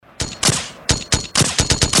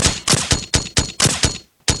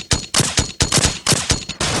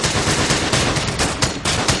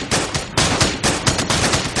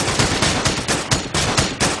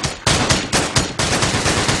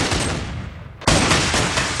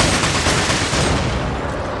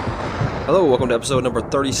Hello, welcome to episode number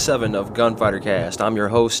 37 of Gunfighter Cast. I'm your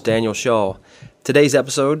host, Daniel Shaw. Today's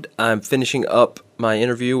episode, I'm finishing up my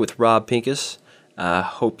interview with Rob Pincus. I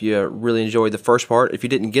hope you really enjoyed the first part. If you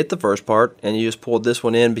didn't get the first part and you just pulled this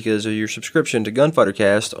one in because of your subscription to Gunfighter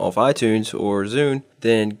Cast off iTunes or Zune,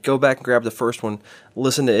 then go back and grab the first one,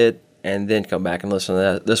 listen to it, and then come back and listen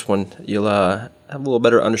to this one. You'll have a little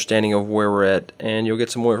better understanding of where we're at, and you'll get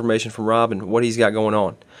some more information from Rob and what he's got going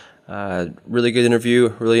on. Really good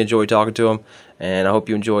interview, really enjoyed talking to him, and I hope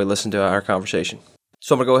you enjoy listening to our conversation.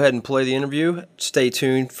 So I'm going to go ahead and play the interview. Stay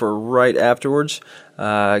tuned for right afterwards.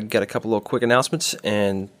 Got a couple of quick announcements,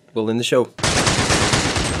 and we'll end the show.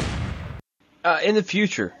 In the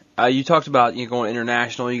future, you talked about you going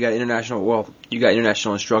international. You got international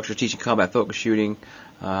instructors teaching combat focus shooting.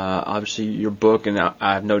 Obviously, your book, and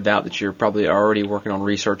I have no doubt that you're probably already working on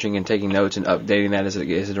researching and taking notes and updating that as it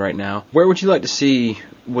is right now. Where would you like to see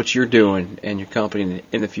what you're doing and your company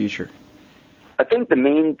in the future? I think the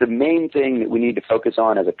main thing that we need to focus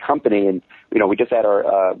on as a company, and we just had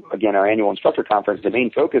our annual instructor conference. The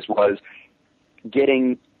main focus was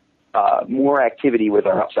getting more activity with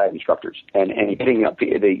our outside instructors and getting up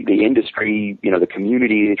the industry, the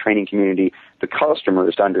community, the training community, the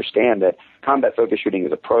customers to understand that combat focus shooting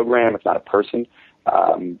is a program. It's not a person.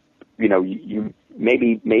 You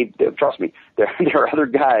maybe trust me, there are other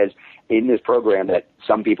guys in this program that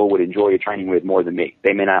some people would enjoy training with more than me.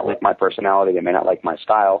 They may not like my personality. They may not like my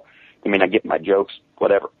style. They may not get my jokes,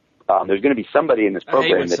 whatever. There's going to be somebody in this program I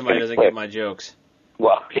hate when that's somebody doesn't get my jokes.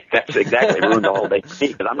 Well, that's exactly ruined the whole day for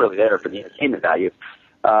me because I'm really there for the entertainment value.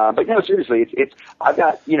 But no, seriously, I've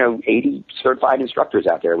got 80 certified instructors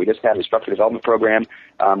out there. We just had an instructor development program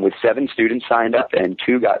with 7 students signed up and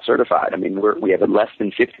 2 got certified. I mean, we have a less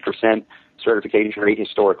than 50% certification rate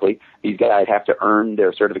historically. These guys have to earn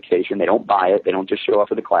their certification. They don't buy it. They don't just show up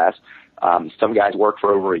for the class. Some guys work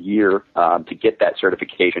for over a year to get that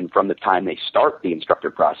certification from the time they start the instructor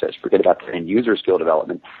process. Forget about the end user skill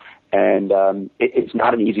development. And it's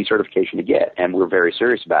not an easy certification to get, and we're very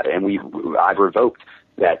serious about it. And I've revoked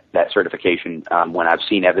that certification when I've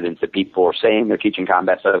seen evidence that people are saying they're teaching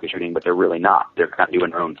combat focus shooting, but they're really not. They're kind of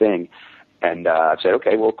doing their own thing. And I've said,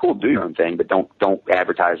 okay, well, cool, do your own thing, but don't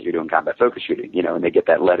advertise you're doing combat focus shooting. And they get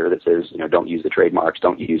that letter that says, don't use the trademarks,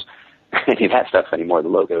 don't use any of that stuff anymore, the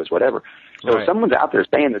logos, whatever. So if someone's out there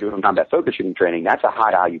saying they're doing combat focus shooting training, that's a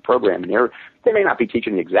high-value program. And they may not be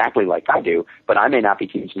teaching exactly like I do, but I may not be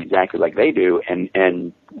teaching exactly like they do. And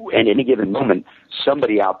at any given moment,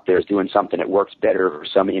 somebody out there is doing something that works better for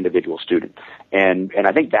some individual student. And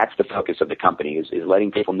I think that's the focus of the company is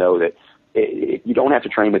letting people know that you don't have to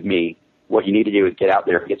train with me. What you need to do is get out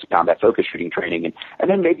there and get some combat focus shooting training and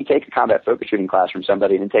then maybe take a combat focus shooting class from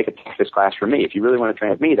somebody and then take a Texas class from me. If you really want to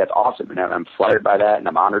train with me, that's awesome. And I'm flattered by that and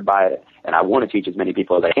I'm honored by it. And I want to teach as many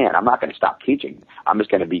people as I can. I'm not going to stop teaching. I'm just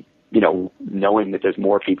going to be, knowing that there's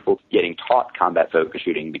more people getting taught combat focus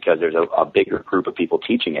shooting because there's a bigger group of people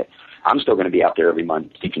teaching it. I'm still going to be out there every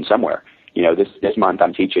month teaching somewhere. This month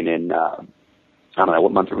I'm teaching in, I don't know,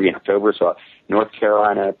 what month are we in? October? So North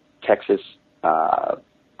Carolina, Texas,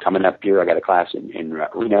 coming up here, I got a class in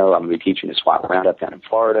Reno. I'm going to be teaching a SWAT roundup down in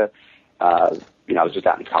Florida. I was just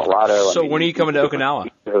out in Colorado. So when are you coming to Okinawa?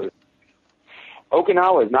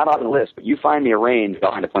 Okinawa is not on the list, but you find me a range,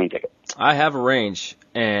 I'll find a plane ticket. I have a range,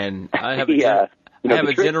 and I have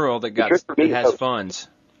a general that has funds.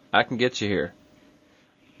 I can get you here.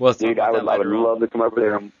 Well, dude, I would love to come over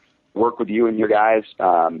there and work with you and your guys.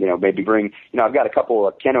 Maybe bring. I've got a couple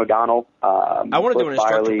of Ken O'Donnell. I want to do an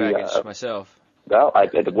instructor package myself. Well,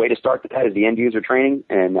 the way to start that is the end user training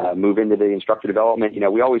and move into the instructor development.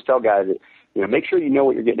 We always tell guys that, make sure you know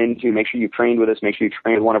what you're getting into. Make sure you've trained with us. Make sure you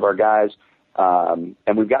train with one of our guys. And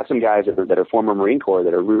we've got some guys that are former Marine Corps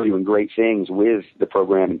that are really doing great things with the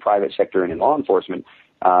program in private sector and in law enforcement.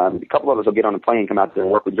 A couple of us will get on a plane and come out there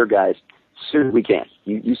and work with your guys as soon as we can.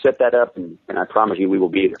 You set that up, and I promise you we will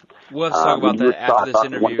be there. We'll talk about that after this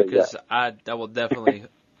interview because I will definitely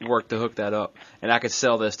work to hook that up. And I could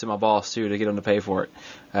sell this to my boss, too, to get him to pay for it.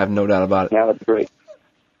 I have no doubt about it. Yeah, that's great.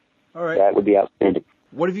 All right. That would be outstanding.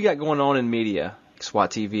 What have you got going on in media? SWAT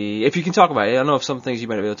TV, if you can talk about it. I know of some things you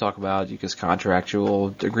might be able to talk about, because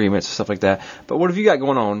contractual agreements, stuff like that. But what have you got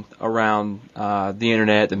going on around the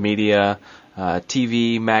internet, the media,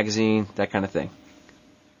 TV, magazine, that kind of thing?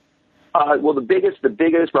 Well, the biggest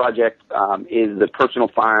project is the Personal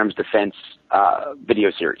Firearms Defense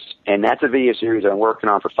video series, and that's a video series I've been working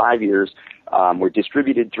on for 5 years. We're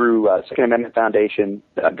distributed through Second Amendment Foundation,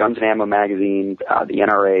 Guns and Ammo Magazine, the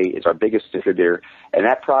NRA is our biggest distributor. And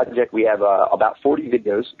that project, we have about 40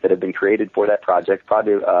 videos that have been created for that project.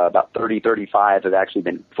 Probably about 35 have actually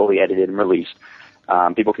been fully edited and released.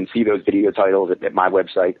 People can see those video titles at my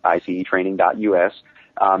website, icetraining.us.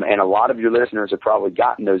 And a lot of your listeners have probably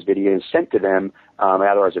gotten those videos sent to them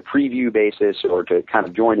either as a preview basis or to kind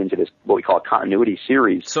of join into this, what we call a continuity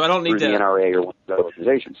series so I don't need through the NRA or one of those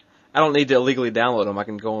organizations. I don't need to illegally download them. I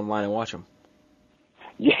can go online and watch them.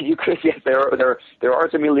 Yeah, you could. Yes, there are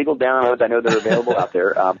some illegal downloads. I know they're available out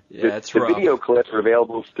there. The video clips are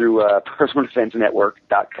available through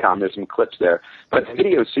personaldefensenetwork.com. There's some clips there. But the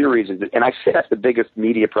video series and I say that's the biggest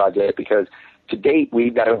media project because to date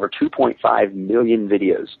we've got over 2.5 million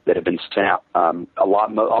videos that have been sent out.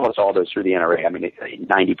 Almost all those through the NRA. I mean,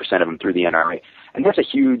 90% of them through the NRA, and that's a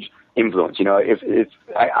huge influence. If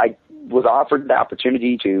I was offered the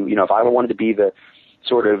opportunity to, if I wanted to be the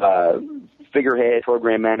sort of figurehead,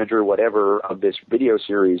 program manager, whatever, of this video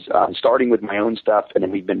series, starting with my own stuff, and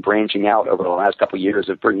then we've been branching out over the last couple of years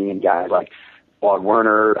of bringing in guys like Claude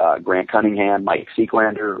Werner, Grant Cunningham, Mike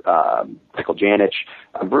Seeklander, Michael Janich,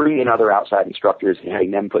 bringing in other outside instructors and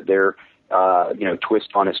having them put their twist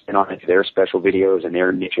on it, spin on it, their special videos and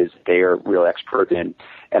their niches that they are real experts in.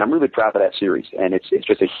 And I'm really proud of that series. And it's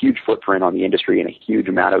just a huge footprint on the industry and a huge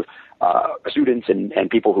amount of students and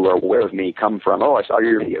people who are aware of me come from, I saw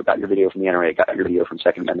your video, got your video from the NRA, got your video from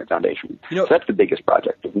Second Amendment Foundation. So that's the biggest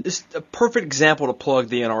project. It's a perfect example to plug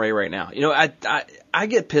the NRA right now. I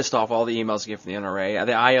get pissed off all the emails I get from the NRA.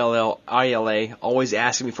 The ILA always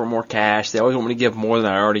asking me for more cash. They always want me to give more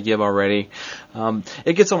than I already give already.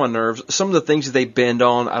 It gets on my nerves. Some of the things that they bend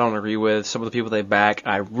on, I don't agree with. Some of the people they back,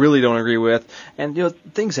 I really don't agree with. And,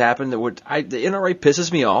 things happen that the NRA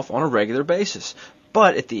pisses me off on a regular basis.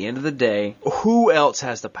 But at the end of the day, who else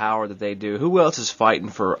has the power that they do? Who else is fighting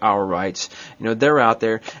for our rights? They're out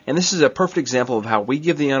there. And this is a perfect example of how we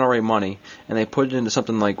give the NRA money and they put it into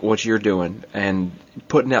something like what you're doing and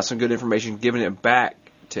putting out some good information, giving it back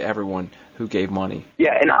to everyone who gave money.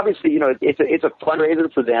 Yeah, and obviously, it's a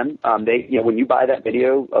fundraiser for them. They, when you buy that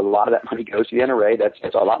video, a lot of that money goes to the NRA.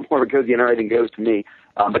 That's a lot more that goes to the NRA than goes to me.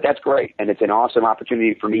 But that's great, and it's an awesome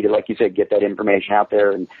opportunity for me to, like you said, get that information out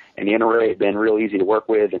there. And the NRA has been real easy to work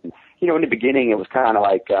with. And in the beginning, it was kind of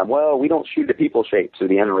like, we don't shoot at people shapes with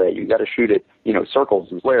the NRA. You got to shoot at circles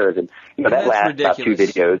and squares. And that lasts about 2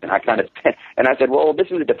 videos. And I said, well, this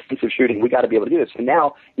is a defensive shooting. We got to be able to do this. And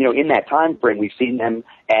now, in that time frame, we've seen them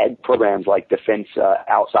add programs like defense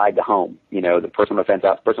outside the home. The personal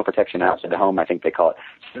protection outside the home, I think they call it.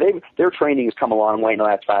 So their training has come a long way in the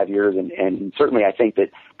last 5 years, and certainly I think that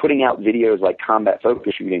putting out videos like combat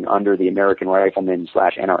focus shooting under the American Rifleman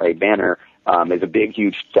 /NRA banner is a big,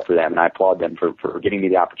 huge step for them, and I applaud them for giving me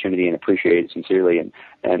the opportunity and appreciate it sincerely.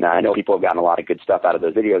 And I know people have gotten a lot of good stuff out of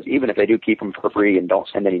those videos, even if they do keep them for free and don't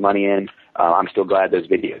send any money in. I'm still glad those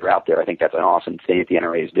videos are out there. I think that's an awesome thing that the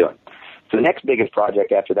NRA is doing. So the next biggest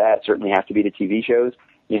project after that certainly has to be the TV shows.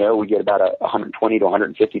 We get about 120 to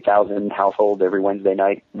 150,000 households every Wednesday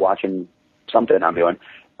night watching something I'm doing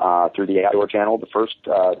through the Outdoor Channel. The first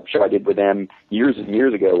show I did with them years and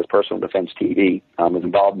years ago was Personal Defense TV. I was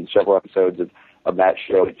involved in several episodes of that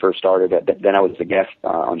show. It first started. Then I was a guest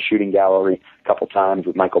on Shooting Gallery a couple times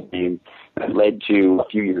with Michael Bain. That led to a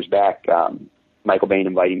few years back Michael Bain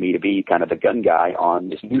inviting me to be kind of the gun guy on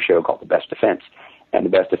this new show called The Best Defense. And The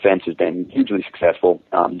Best Defense has been hugely successful.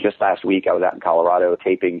 Just last week, I was out in Colorado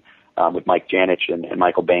taping with Mike Janich and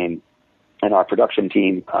Michael Bain and our production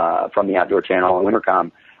team from the Outdoor Channel and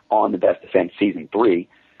Wintercom on The Best Defense Season 3.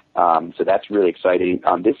 So that's really exciting.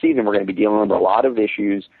 This season, we're going to be dealing with a lot of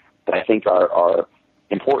issues that I think are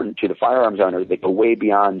important to the firearms owner that go way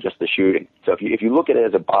beyond just the shooting. So if you look at it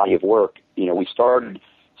as a body of work, we started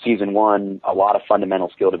Season 1, a lot of fundamental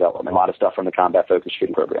skill development, a lot of stuff from the Combat Focused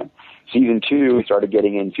Shooting Program. Season 2, we started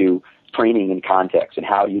getting into training and context and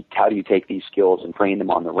how do you take these skills and train them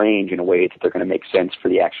on the range in a way that they're going to make sense for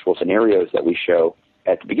the actual scenarios that we show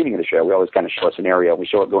at the beginning of the show. We always kind of show a scenario. We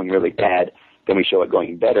show it going really bad, then we show it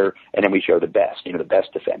going better, and then we show the best, the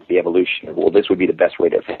best defense, the evolution of, this would be the best way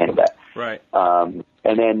to handle that. Right.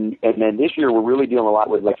 And then this year we're really dealing a lot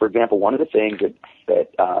with, like, for example, one of the things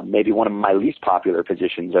that maybe one of my least popular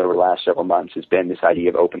positions over the last several months has been this idea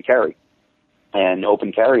of open carry. And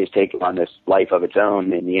open carry has taken on this life of its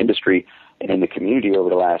own in the industry and in the community over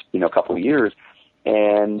the last, couple of years.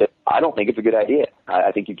 And I don't think it's a good idea.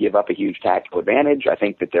 I think you give up a huge tactical advantage. I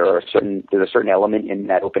think that there's a certain element in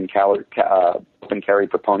that open carry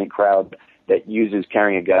proponent crowd that uses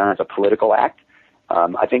carrying a gun as a political act.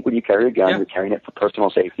 I think when you carry a gun, you're carrying it for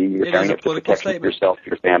personal safety. You're carrying it for protection of yourself,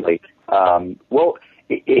 your family.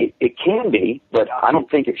 It can be, but I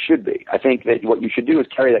don't think it should be. I think that what you should do is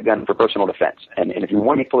carry that gun for personal defense. And if you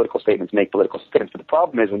want to make political statements, make political statements. But the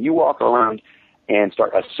problem is when you walk around and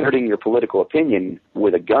start asserting your political opinion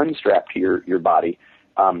with a gun strapped to your body,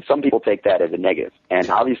 some people take that as a negative. And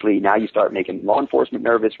obviously now you start making law enforcement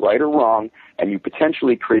nervous, right or wrong, and you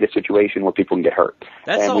potentially create a situation where people can get hurt.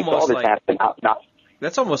 That's and almost we saw this happen.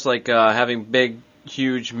 That's almost like having big,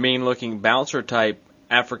 huge, mean-looking bouncer-type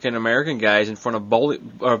African-American guys in front of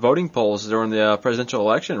voting polls during the presidential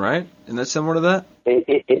election, right? Isn't that similar to that?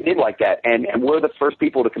 It did like that, and we're the first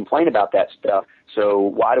people to complain about that stuff. So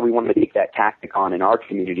why do we want to take that tactic on in our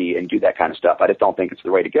community and do that kind of stuff? I just don't think it's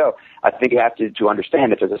the way to go. I think you have to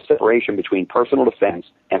understand that there's a separation between personal defense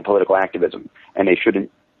and political activism, and they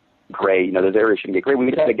shouldn't gray. Those areas shouldn't get gray. We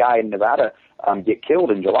had a guy in Nevada get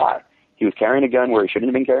killed in July. He was carrying a gun where he shouldn't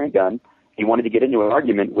have been carrying a gun. He wanted to get into an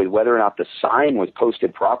argument with whether or not the sign was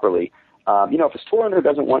posted properly. If a store owner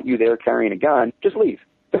doesn't want you there carrying a gun, just leave.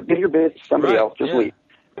 Give your business to somebody else. Just leave.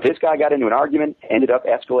 This guy got into an argument, ended up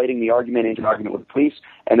escalating the argument into an argument with the police,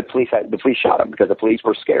 and the police shot him because the police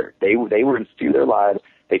were scared. They were in fear of their lives.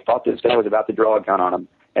 They thought this guy was about to draw a gun on him,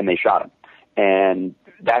 and they shot him. And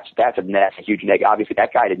that's a huge negative. Obviously,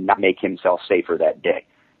 that guy did not make himself safer that day.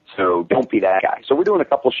 So don't be that guy. So we're doing a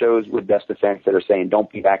couple shows with Best Defense that are saying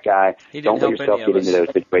don't be that guy. Don't let yourself get into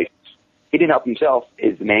those situations. He didn't help himself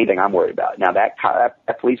is the main thing I'm worried about. Now that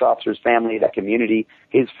police officer's family, that community,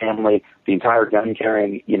 his family, the entire gun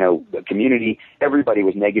carrying, community, everybody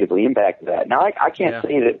was negatively impacted by that. Now I can't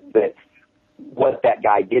say that what that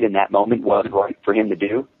guy did in that moment was right for him to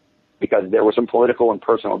do, because there were some political and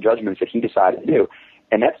personal judgments that he decided to do.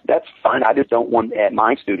 And that's fine. I just don't want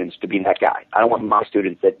my students to be that guy. I don't want my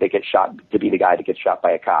students that they get shot to be the guy that gets shot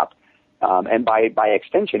by a cop. And by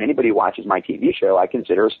extension, anybody who watches my TV show, I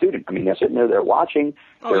consider a student. I mean, they're sitting there, they're watching,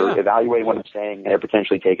 they're evaluating what I'm saying, and they're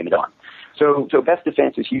potentially taking it on. So Best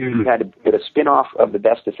Defense is huge. We had to get a spin-off of the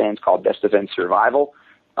Best Defense called Best Defense Survival,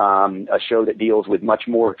 a show that deals with much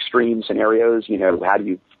more extreme scenarios. How do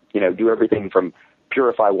you, do everything from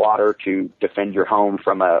purify water to defend your home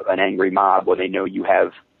from an angry mob where they know you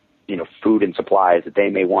have, food and supplies that they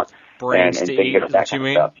may want. Brains and to eat, is what you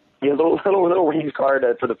mean? Stuff. Yeah, little range card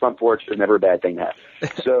for the front porch is never a bad thing to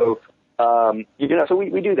have. So, so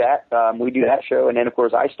we do that. We do that show. And then, of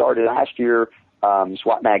course, I started last year,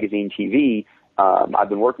 SWAT Magazine TV. I've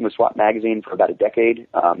been working with SWAT Magazine for about a decade.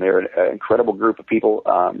 They're an incredible group of people.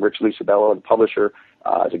 Rich Lucibello, the publisher,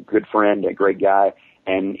 is a good friend, a great guy.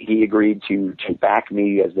 And he agreed to back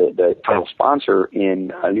me as the title sponsor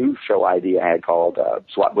in a new show idea I had called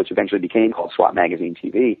SWAT, which eventually became called SWAT Magazine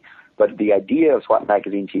TV. But the idea of SWAT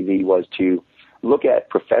Magazine TV was to look at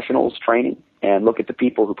professionals training and look at the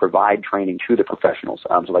people who provide training to the professionals.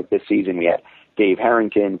 So like this season, we had Dave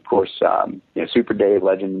Harrington, of course, Super Dave,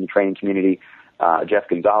 legend in the training community, Jeff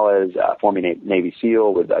Gonzalez, former Navy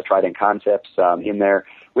SEAL with Trident Concepts in there.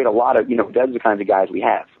 We had a lot of, those are the kinds of guys we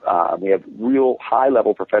have. We have real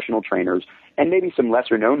high-level professional trainers and maybe some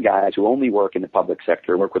lesser-known guys who only work in the public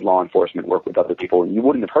sector, work with law enforcement, work with other people, and you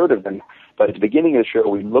wouldn't have heard of them. But at the beginning of the show,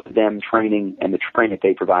 we look at them training and the training that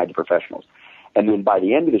they provide to professionals. And then by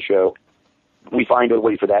the end of the show, we find a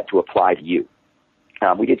way for that to apply to you.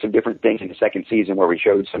 We did some different things in the second season where we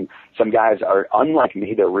showed some guys are unlike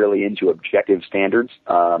me. They're really into objective standards,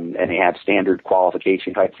 and they have standard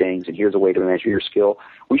qualification type things. And here's a way to measure your skill.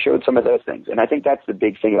 We showed some of those things, and I think that's the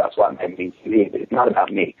big thing about SWAT Magazine TV. It's not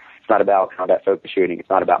about me. It's not about combat focus shooting. It's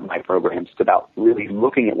not about my programs. It's about really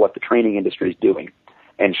looking at what the training industry is doing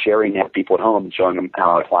and sharing that with people at home and showing them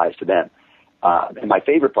how it applies to them. And my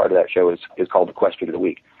favorite part of that show is called the Question of the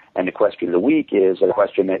Week. And the Question of the Week is a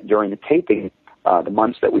question that during the taping, the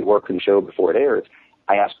months that we work on the show before it airs,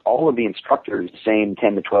 I ask all of the instructors the same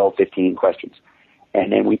 10 to 12, 15 questions.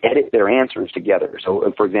 And then we edit their answers together.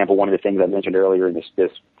 So, for example, one of the things I mentioned earlier in this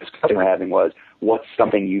discussion we're having was, what's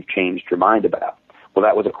something you've changed your mind about? Well,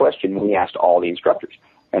 that was a question we asked all the instructors.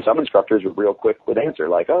 And some instructors were real quick with answer,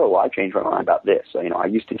 like, oh, well, I changed my mind about this. So, I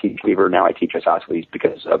used to teach Weaver, now I teach isosceles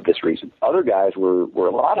because of this reason. Other guys were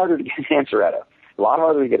a lot harder to get an answer out of. A lot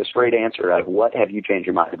harder to get a straight answer out of what have you changed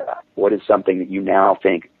your mind about? What is something that you now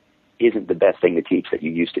think isn't the best thing to teach that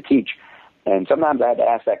you used to teach? And sometimes I had to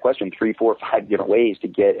ask that question 3, 4, 5 different ways to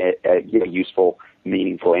get a useful,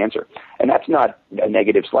 meaningful answer. And that's not a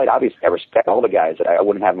negative slight. Obviously, I respect all the guys. That I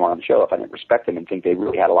wouldn't have them on the show if I didn't respect them and think they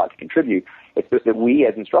really had a lot to contribute. It's just that we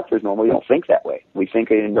as instructors normally don't think that way. We think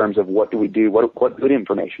in terms of what do we do, what good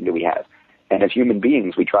information do we have? And as human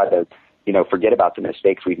beings, we try to forget about the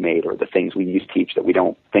mistakes we've made or the things we used to teach that we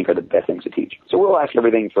don't think are the best things to teach. So we'll ask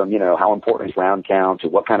everything from, how important is round count to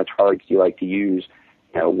what kind of targets do you like to use,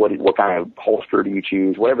 what kind of holster do you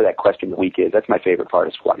choose, whatever that question of the week is. That's my favorite part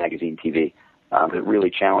of SWAT Magazine TV. that really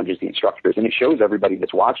challenges the instructors, and it shows everybody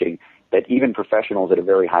that's watching that even professionals at a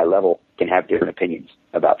very high level can have different opinions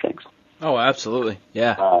about things. Oh, absolutely.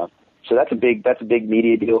 Yeah. So that's a big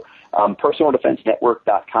media deal.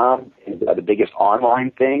 PersonalDefenseNetwork.com is the biggest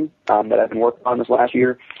online thing that I've been working on this last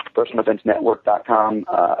year. PersonalDefenseNetwork.com,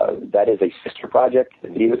 that is a sister project, a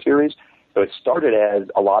video series. So it started as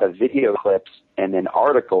a lot of video clips and then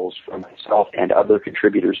articles from myself and other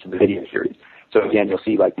contributors to the video series. So again, you'll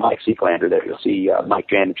see like Mike Seeklander there, you'll see Mike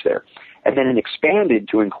Janich there. And then it expanded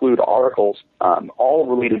to include articles all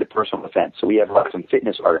related to personal defense. So we have some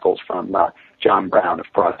fitness articles from John Brown of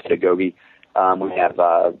Pedagogy. We have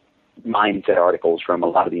mindset articles from a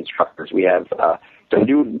lot of the instructors. We have some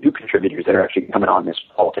new contributors that are actually coming on this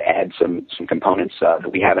fall to add some components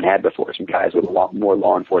that we haven't had before, some guys with a lot more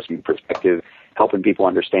law enforcement perspective, helping people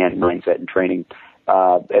understand mindset and training,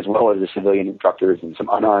 as well as the civilian instructors and some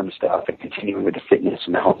unarmed stuff, and continuing with the fitness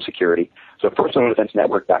and the home security. So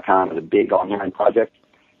PersonalDefenseNetwork.com is a big online project.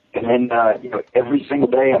 And then, every single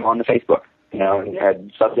day I'm on the Facebook.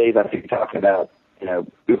 And some days I'm talking about,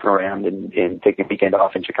 goofing around and taking a weekend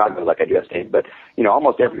off in Chicago like I just did. But,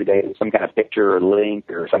 almost every day there's some kind of picture or link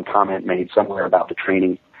or some comment made somewhere about the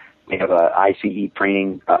training. We have a ICE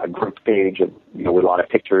training group page with a lot of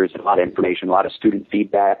pictures and a lot of information, a lot of student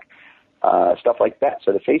feedback, stuff like that.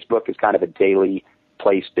 So the Facebook is kind of a daily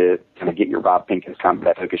place to kind of get your Rob Pincus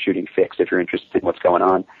combat focus shooting fixed if you're interested in what's going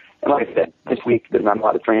on. And like I said, this week there's not a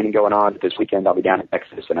lot of training going on, but this weekend I'll be down in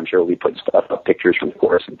Texas, and I'm sure we'll be putting stuff up, pictures from the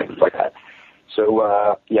course and things like that.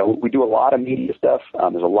 So, we do a lot of media stuff.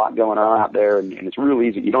 There's a lot going on out there, and it's real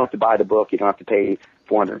easy. You don't have to buy the book. You don't have to pay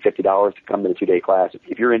 $450 to come to the 2-day class.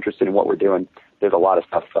 If you're interested in what we're doing, there's a lot of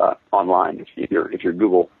stuff online if your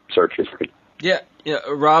Google search is free. Yeah,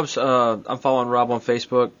 Rob's, I'm following Rob on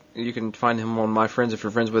Facebook. You can find him on My Friends if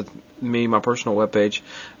you're friends with me, my personal webpage.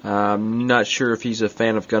 I'm not sure if he's a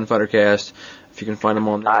fan of Gunfighter Cast. If you can find him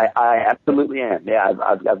on there. I absolutely am. Yeah,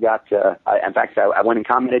 I've got, in fact, I went and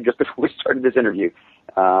commented just before we started this interview,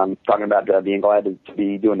 talking about being glad to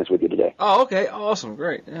be doing this with you today. Oh, okay. Awesome.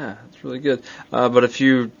 Great. Yeah, that's really good. But if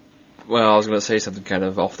you, I was going to say something kind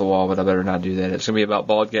of off the wall, but I better not do that. It's going to be about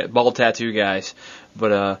bald tattoo guys.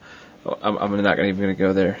 But, I'm not even going to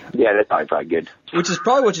go there. Yeah, that's probably good. Which is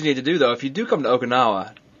probably what you need to do, though. If you do come to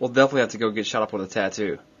Okinawa, we'll definitely have to go get shot up with a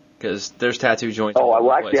tattoo, because there's tattoo joints. Oh,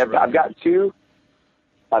 well, actually, I've got two.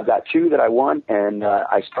 I've got two that I won, and when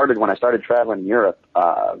I started traveling in Europe,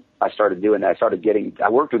 I started doing that. I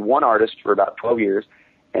worked with one artist for about 12 years,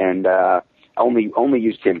 and only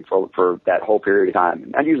used him for that whole period of time.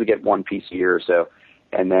 And I usually get one piece a year or so,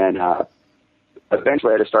 and then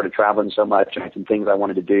eventually I just started traveling so much, and I had some things I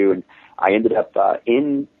wanted to do, and I ended up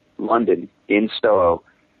in London, in Soho,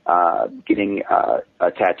 getting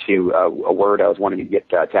a tattoo, a word I was wanting to get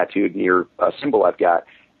tattooed near a symbol I've got,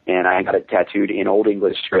 and I got it tattooed in Old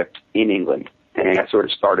English script in England, and that sort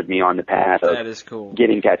of started me on the path of that is cool.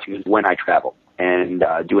 Getting tattoos when I travel and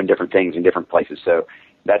doing different things in different places. So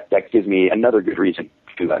that gives me another good reason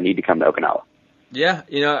to need to come to Okinawa. Yeah,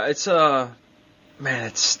 it's I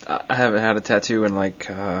haven't had a tattoo in I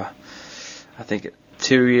think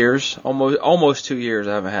 2 years, almost 2 years.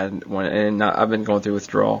 I haven't had one, and I've been going through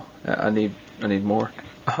withdrawal. I need more.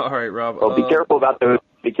 All right, Rob. Well, be careful about those.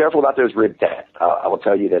 Be careful about those rib tats. I will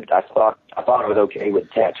tell you that I thought I was okay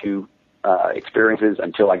with tattoo experiences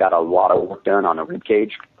until I got a lot of work done on a rib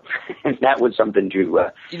cage, and that was something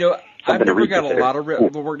to. I've never got a lot of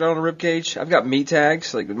work done on a rib cage. I've got meat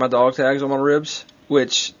tags, like my dog tags on my ribs,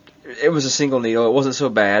 which. It was a single needle. It wasn't so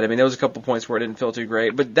bad. I mean, there was a couple points where it didn't feel too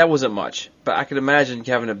great, but that wasn't much. But I could imagine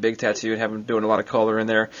having a big tattoo and doing a lot of color in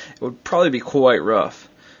there. It would probably be quite rough.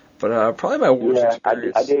 But probably my worst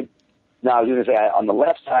experience. I did. No, I was going to say, on the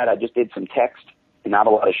left side, I just did some text and not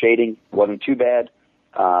a lot of shading. It wasn't too bad.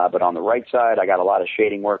 But on the right side, I got a lot of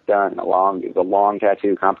shading work done. It was a long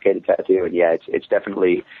tattoo, complicated tattoo. And yeah, it's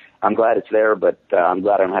definitely, I'm glad it's there, but I'm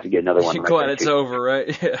glad I don't have to get another one. You're glad it's over,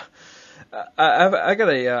 right? Yeah. I had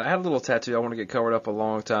a little tattoo I want to get covered up a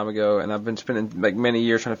long time ago, and I've been spending many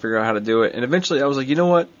years trying to figure out how to do it. And eventually I was like, you know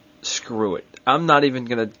what? Screw it. I'm not even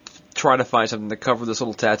going to try to find something to cover this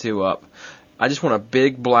little tattoo up. I just want a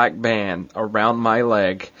big black band around my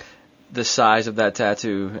leg the size of that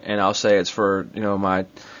tattoo, and I'll say it's for, my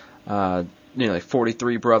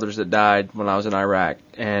 43 brothers that died when I was in Iraq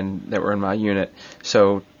and that were in my unit.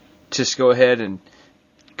 So just go ahead and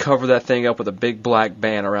cover that thing up with a big black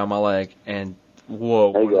band around my leg, and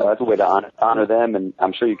whoa. There you go. That's a way to honor them, and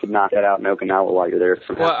I'm sure you could knock that out in Okinawa while you're there.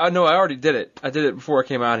 Well, I know I already did it. I did it before I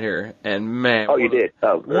came out here, and man. Oh, you did?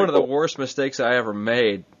 Oh, one of the worst mistakes I ever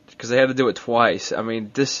made, because I had to do it twice. I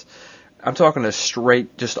mean, I'm talking a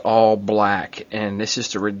straight, just all black, and it's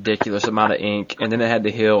just a ridiculous amount of ink. And then I had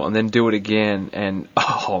to heal, and then do it again, and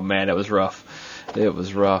oh man, it was rough. It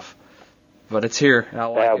was rough, but it's here. And I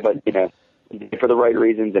like it. But you know, for the right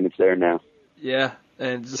reasons, and it's there now. Yeah,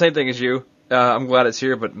 and the same thing as you. I'm glad it's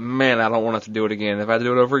here, but man, I don't want to have to do it again. If I had to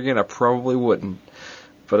do it over again, I probably wouldn't.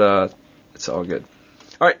 But it's all good.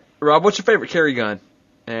 All right, Rob, what's your favorite carry gun,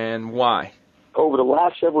 and why? Over the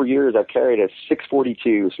last several years, I've carried a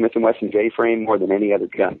 642 Smith & Wesson J-frame more than any other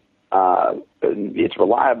gun. It's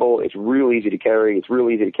reliable. It's real easy to carry. It's real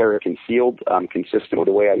easy to carry concealed, consistent with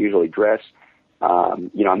the way I usually dress.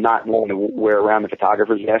 You know, I'm not willing to wear around the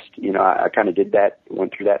photographer's vest. You know, I kind of did that,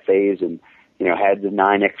 went through that phase, and, you know, had the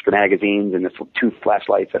 9 extra magazines and the 2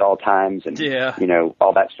 flashlights at all times, and, you know,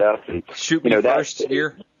 all that stuff. And, shoot me you know, first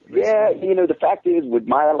here. Yeah, you know, the fact is, with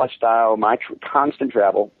my lifestyle, my constant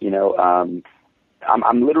travel, you know,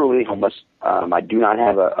 I'm literally homeless. I do not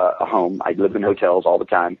have a home. I live in hotels all the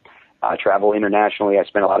time. I travel internationally. I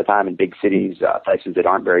spend a lot of time in big cities, places that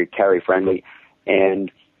aren't very carry-friendly.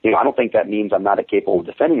 And, you know, I don't think that means I'm not capable of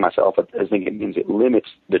defending myself. I think it means it limits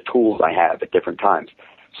the tools I have at different times.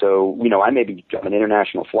 So, you know, I may be on an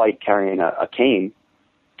international flight carrying a cane,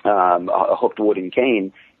 a hooked wooden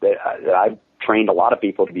cane that I've trained a lot of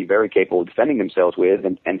people to be very capable of defending themselves with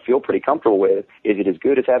and feel pretty comfortable with. Is it as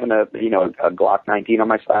good as having a Glock 19 on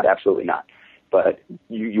my side? Absolutely not. But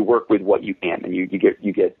you work with what you can, and you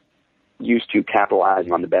get used to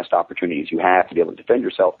capitalizing on the best opportunities you have to be able to defend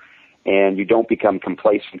yourself, and you don't become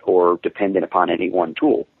complacent or dependent upon any one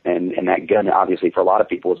tool. And that gun, obviously, for a lot of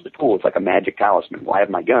people, is the tool. It's like a magic talisman. Well, I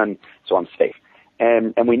have my gun, so I'm safe.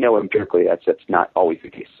 And we know empirically that's not always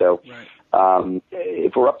the case. So. Right.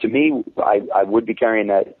 If it were up to me, I would be carrying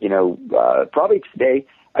that, you know, probably today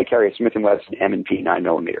I carry a Smith & Wesson M&P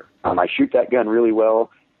 9mm. I shoot that gun really well,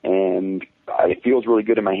 and it feels really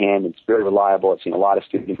good in my hand. It's very reliable. I've seen a lot of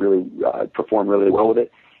students really perform really well with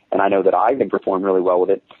it, and I know that I can perform really well with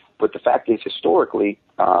it. But the fact is, historically,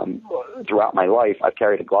 throughout my life, I've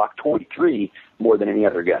carried a Glock 23 more than any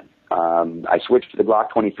other gun. I switched to the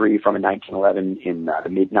Glock 23 from a 1911 in the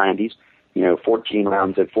mid-90s. You know, 14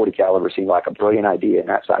 rounds at 40 caliber seemed like a brilliant idea in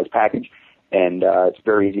that size package, and it's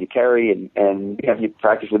very easy to carry, and if you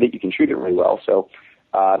practice with it, you can shoot it really well. So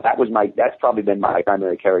that's probably been my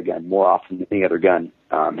primary carry gun more often than any other gun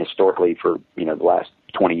historically for, you know, the last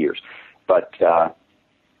 20 years. But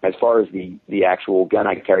as far as the actual gun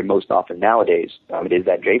I carry most often nowadays, it is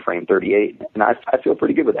that J-frame 38, and I feel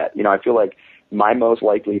pretty good with that. You know, I feel like my most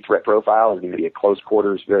likely threat profile is going to be a close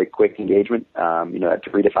quarters, very quick engagement, you know, at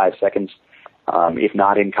 3 to 5 seconds, if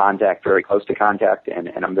not in contact, very close to contact, and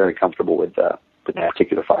I'm very comfortable with that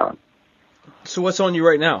particular firearm. So what's on you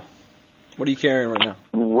right now? What are you carrying right now?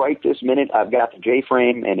 Right this minute, I've got the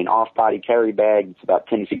J-frame and an off-body carry bag. It's about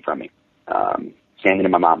 10 feet from me, standing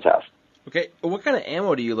in my mom's house. Okay, well, what kind of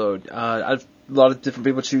ammo do you load? A lot of different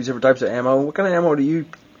people choose different types of ammo. What kind of ammo do you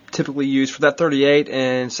typically use for that 38,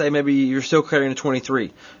 and say maybe you're still carrying a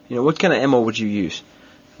 23? You know, what kind of ammo would you use?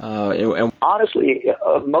 And honestly,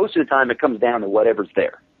 most of the time it comes down to whatever's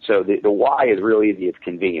there. So the why is really easy. It's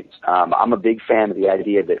convenience. I'm a big fan of the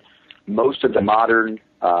idea that most of the modern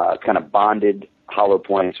kind of bonded hollow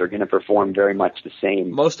points are going to perform very much the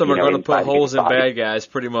same. Most of them are going to put holes in bad guys,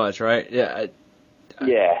 pretty much, right? Yeah.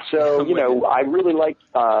 Yeah. So, you know, I really like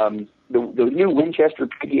the new Winchester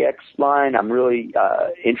PDX line. I'm really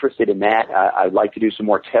interested in that. I'd like to do some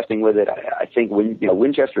more testing with it. I think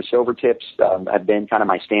Winchester silver tips have been kind of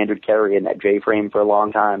my standard carry in that J-frame for a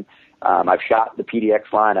long time. I've shot the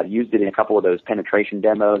PDX line. I've used it in a couple of those penetration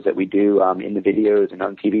demos that we do in the videos and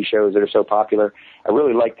on TV shows that are so popular. I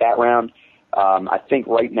really like that round. I think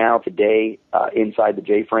right now, today, inside the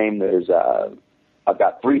J-frame, there's I've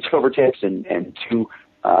got 3 silver tips and 2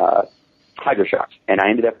 Hydra-Shocks. And I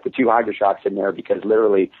ended up with 2 Hydra-Shocks in there because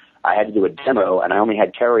literally I had to do a demo and I only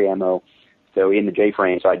had carry ammo, so in the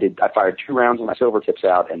J-frame. So I fired 2 rounds with my silver tips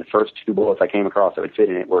out, and the first 2 bullets I came across that would fit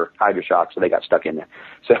in it were Hydra-Shocks, so they got stuck in there.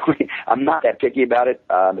 So I'm not that picky about it.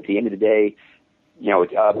 At the end of the day, you know,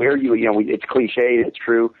 it's cliche, it's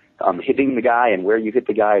true. Hitting the guy and where you hit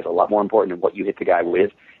the guy is a lot more important than what you hit the guy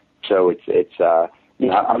with. So it's you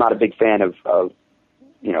know, I'm not a big fan of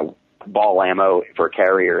you know, ball ammo for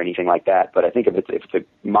carry or anything like that. But I think if it's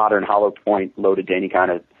a modern hollow point loaded to any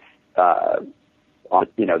kind of, on,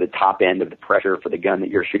 you know, the top end of the pressure for the gun that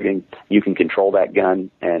you're shooting, you can control that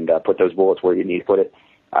gun and put those bullets where you need to put it.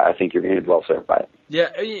 I think you're going to be well served by it. Yeah,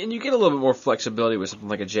 and you get a little bit more flexibility with something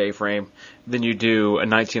like a J-frame than you do a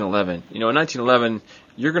 1911. You know, a 1911,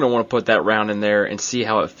 you're going to want to put that round in there and see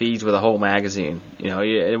how it feeds with a whole magazine. You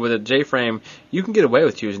know, with a J-frame, you can get away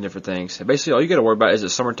with choosing different things. Basically, all you got to worry about is it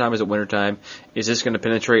summertime, is it wintertime, is this going to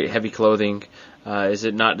penetrate heavy clothing, is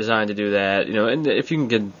it not designed to do that? You know, and if you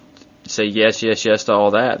can say yes to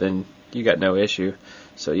all that, then you got no issue.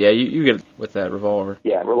 So yeah, you get with that revolver.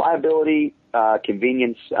 Yeah, reliability,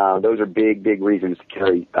 convenience, those are big reasons to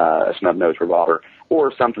carry a snub-nosed revolver,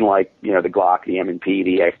 or something like, you know, the Glock, the M&P,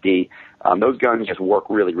 the XD. Those guns just work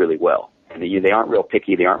really well. And they aren't real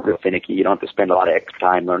picky, they aren't real finicky. You don't have to spend a lot of extra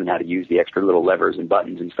time learning how to use the extra little levers and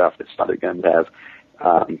buttons and stuff that some other guns have.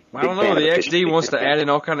 I don't know. The XD wants to add in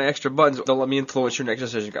all kind of extra buttons. Don't let me influence your next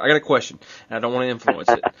decision. I got a question, and I don't want to influence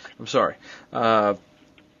it. I'm sorry.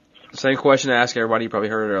 Same question to ask everybody. You probably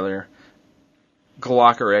heard it earlier.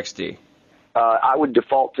 Glock or XD? I would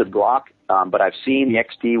default to Glock, but I've seen the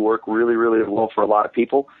XD work really well for a lot of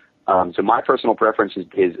people. So my personal preference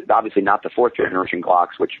is obviously not the fourth generation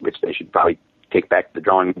Glocks, which they should probably take back to the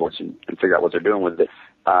drawing boards and figure out what they're doing with it.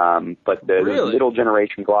 But the middle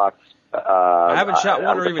generation Glocks. I haven't shot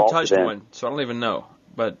one or even touched one, so I don't even know.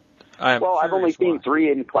 But I've only seen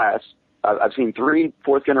 3 in class. I've seen 3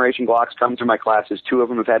 fourth-generation Glocks come through my classes. 2 of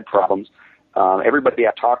them have had problems. Everybody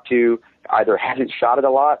I've talked to either hasn't shot it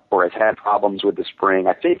a lot or has had problems with the spring.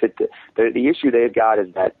 I think that the issue they've got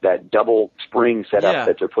is that double spring setup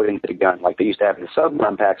that they're putting into the gun, like they used to have in the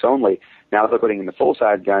sub-gun packs only. Now they're putting in the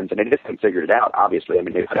full-size guns, and they just haven't figured it out, obviously. I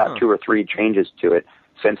mean, they've put out 2 or 3 changes to it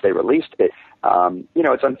since they released it. You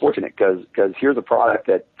know, it's unfortunate because here's a product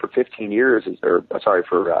that for 15 years I'm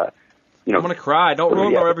going to cry. Don't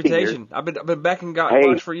ruin my reputation. I've been backing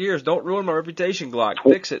Glocks for years. Don't ruin my reputation, Glock.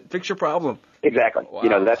 Fix it. Fix your problem. Exactly. Wow. You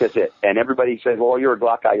know, that's just it. And everybody says, well, you're a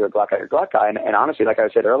Glock guy, you're a Glock guy, you're a Glock guy. And honestly, like I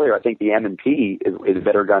said earlier, I think the M&P is a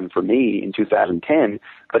better gun for me in 2010,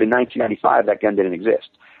 but in 1995, that gun didn't exist.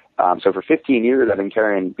 So for 15 years, I've been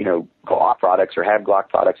carrying, you know, Glock products or have Glock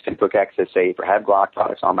products, 10-hook access safe, or have Glock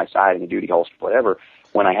products on my side in a duty holster, whatever,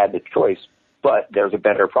 when I had the choice. But there's a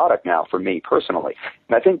better product now for me personally.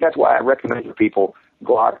 And I think that's why I recommend for people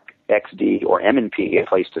Glock, XD, or M&P a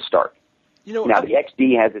place to start. You know, now, the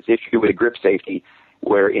XD has this issue with grip safety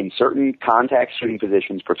where in certain contact shooting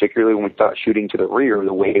positions, particularly when we start shooting to the rear,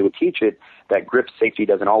 the way they would teach it, that grip safety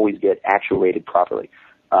doesn't always get actuated properly.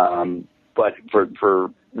 But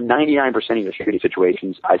for 99% of your shooting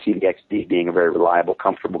situations, I see the XD being a very reliable,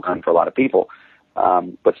 comfortable gun for a lot of people.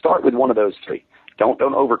 But start with one of those 3. Don't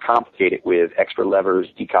overcomplicate it with extra levers,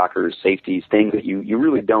 decockers, safeties, things that you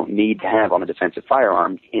really don't need to have on a defensive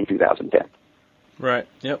firearm in 2010. Right.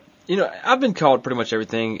 Yep. You know, I've been called pretty much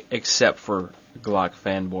everything except for Glock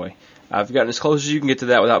fanboy. I've gotten as close as you can get to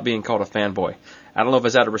that without being called a fanboy. I don't know if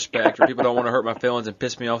it's out of respect or people don't want to hurt my feelings and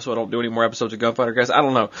piss me off so I don't do any more episodes of Gunfighter Guys. I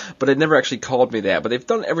don't know. But they've never actually called me that. But they've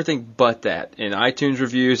done everything but that in iTunes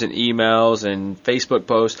reviews and emails and Facebook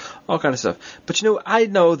posts, all kind of stuff. But, you know, I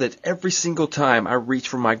know that every single time I reach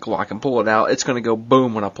for my Glock and pull it out, it's going to go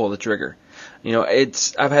boom when I pull the trigger. You know,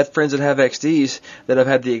 I've had friends that have XDs that have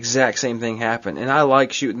had the exact same thing happen, and I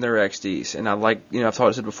like shooting their XDs, and I like, you know, I've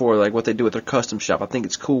talked about it before, like what they do with their custom shop. I think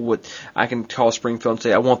it's cool what I can call Springfield and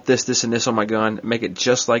say, I want this, this, and this on my gun, make it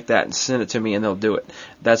just like that, and send it to me, and they'll do it.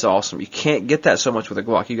 That's awesome. You can't get that so much with a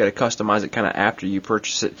Glock. You got to customize it kind of after you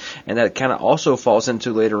purchase it, and that kind of also falls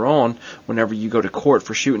into later on whenever you go to court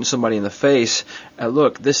for shooting somebody in the face.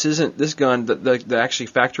 Look, this isn't this gun. The actually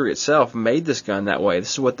factory itself made this gun that way.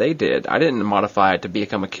 This is what they did. I didn't modify it to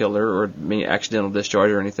become a killer or accidental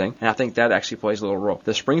discharge or anything. And I think that actually plays a little role.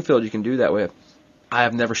 The Springfield you can do that with. I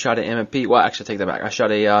have never shot an M&P. Well, actually, take that back. I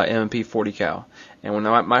shot a M&P 40 cal. And when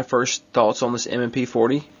my first thoughts on this M&P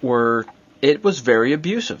 40 were, it was very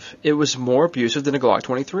abusive. It was more abusive than a Glock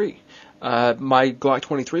 23. My Glock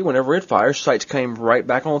 23, whenever it fires, sights came right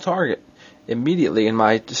back on target immediately in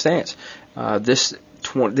my stance. This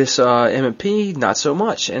M&P, not so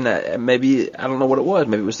much. And maybe, I don't know what it was.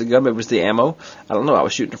 Maybe it was the gun, maybe it was the ammo. I don't know. I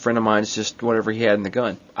was shooting a friend of mine's, just whatever he had in the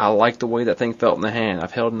gun. I like the way that thing felt in the hand.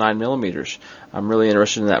 I've held 9mm. I'm really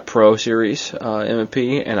interested in that Pro Series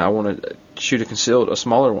M&P, and I want to shoot a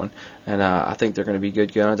smaller one. And I think they're going to be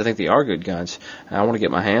good guns. I think they are good guns. And I want to get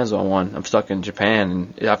my hands on one. I'm stuck in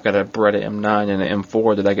Japan, and I've got a Beretta M9 and an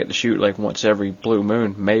M4 that I get to shoot like once every blue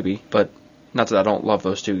moon, maybe. But not that I don't love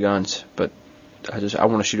those two guns, but I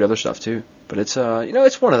want to shoot other stuff too. But it's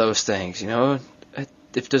it's one of those things,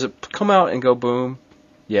 Does it come out and go boom?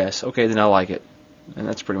 Yes. Okay, then I like it. and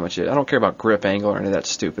that's pretty much it. I don't care about grip angle or any of that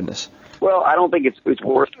stupidness. Well, I don't think it's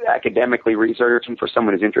worth academically researching for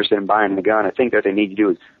someone who's interested in buying the gun. I think what they need to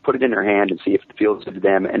do is put it in their hand and see if it feels good to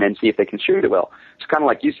them, and then see if they can shoot it well. It's kind of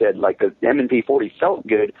like you said, like the M&P 40 felt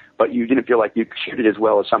good, but you didn't feel like you could shoot it as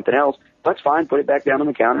well as something else. That's fine. Put it back down on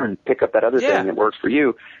the counter and pick up that other thing that works for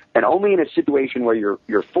you. And only in a situation where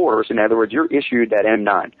you're forced, in other words, you're issued that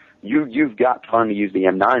M9. You've got to learn to use the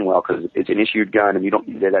M9 well because it's an issued gun and you don't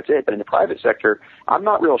use it. That's it. But in the private sector, I'm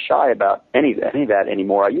not real shy about any of that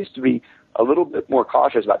anymore. I used to be a little bit more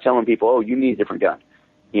cautious about telling people, oh, you need a different gun,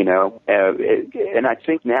 you know. And I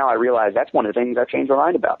think now I realize that's one of the things I've changed my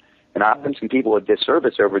mind about. And I've done some people a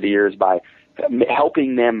disservice over the years by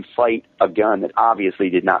helping them fight a gun that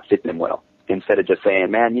obviously did not fit them well. Instead of just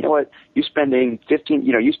saying, man, you know what, you spent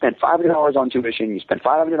 $500 on tuition, you spent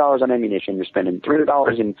 $500 on ammunition, you're spending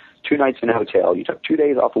 $300 in 2 nights in a hotel, you took 2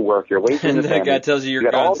 days off of work, you're away from the family. And that guy tells you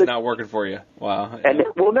your gun's not working for you. Wow. And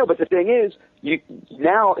well, no, but the thing is,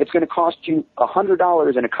 now it's going to cost you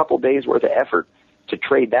 $100 and a couple days worth of effort to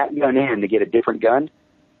trade that gun in to get a different gun.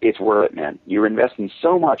 It's worth it, man. You're investing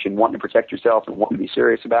so much in wanting to protect yourself and wanting to be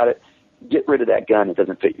serious about it. Get rid of that gun that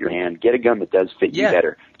doesn't fit your hand. Get a gun that does fit you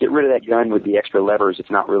better. Get rid of that gun with the extra levers.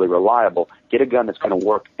 It's not really reliable. Get a gun that's going to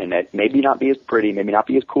work and that maybe not be as pretty, maybe not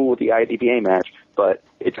be as cool with the IDPA match, but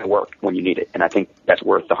it's going to work when you need it. And I think that's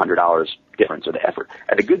worth the $100 difference of the effort.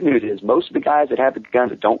 And the good news is most of the guys that have the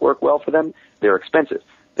guns that don't work well for them, they're expensive.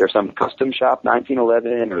 There's some custom shop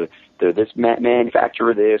 1911, or they're this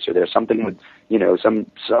manufacturer this, or there's something with, you know,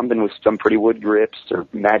 something with some pretty wood grips or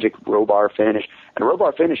magic robar finish. And a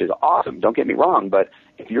robar finish is awesome. Don't get me wrong, but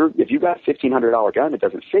if you got a $1,500 gun that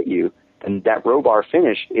doesn't fit you, then that robar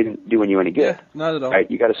finish isn't doing you any good. Yeah, not at all. Right?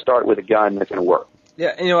 You got to start with a gun that's going to work.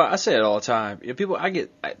 Yeah, you know, I say it all the time. You know,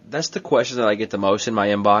 that's the question that I get the most in my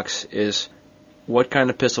inbox is, what kind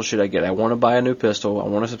of pistol should I get? I want to buy a new pistol. I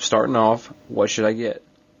want to starting off. What should I get?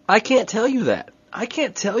 I can't tell you that. I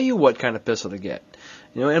can't tell you what kind of pistol to get.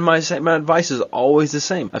 You know, and my advice is always the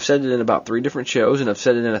same. I've said it in about 3 different shows, and I've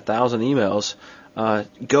said it in 1,000 emails.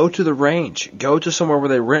 Go to the range. Go to somewhere where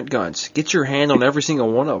they rent guns. Get your hand on every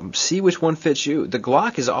single one of them. See which one fits you. The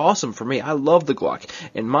Glock is awesome for me. I love the Glock.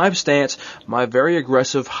 In my stance, my very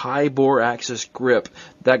aggressive high-bore axis grip,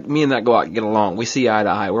 that me and that Glock get along. We see eye to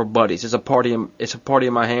eye. We're buddies. It's a party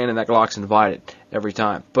in my hand, and that Glock's invited every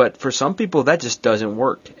time. But for some people, that just doesn't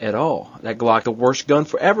work at all. That Glock, the worst gun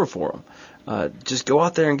forever for them. Just go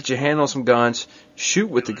out there and get your hand on some guns, shoot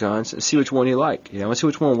with the guns, and see which one you like. You know, and see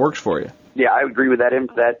which one works for you. Yeah, I agree with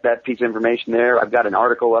that piece of information there. I've got an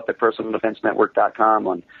article up at PersonalDefenseNetwork.com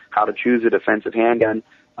on how to choose a defensive handgun.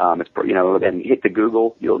 It's, you know, and hit the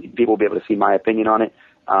Google. People will be able to see my opinion on it.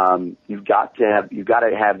 You've got to have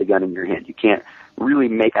the gun in your hand. You can't really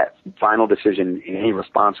make that final decision in any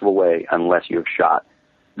responsible way unless you have shot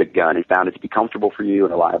the gun and found it to be comfortable for you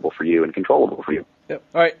and reliable for you and controllable for you. Yep.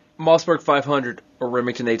 All right, Mossberg 500 or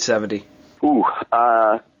Remington 870? Ooh,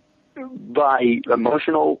 by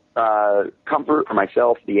emotional comfort for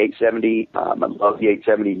myself, the 870, I love the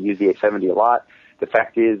 870, use the 870 a lot. The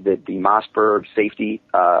fact is that the Mossberg safety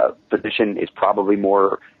position is probably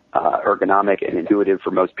more ergonomic and intuitive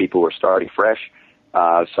for most people who are starting fresh.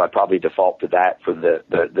 So I'd probably default to that for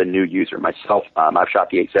the new user. Myself, I've shot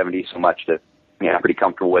the 870 so much that I'm pretty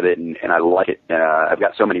comfortable with it, and I like it. I've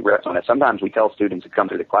got so many reps on it. Sometimes we tell students who come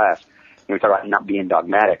through the class, and we talk about not being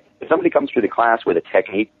dogmatic. If somebody comes through the class with a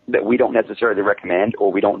technique that we don't necessarily recommend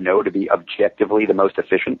or we don't know to be objectively the most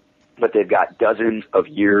efficient, but they've got dozens of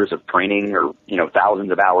years of training or, you know,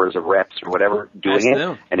 thousands of hours of reps or whatever doing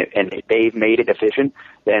it, and they've made it efficient,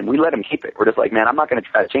 then we let them keep it. We're just like, man, I'm not going to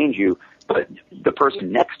try to change you, but the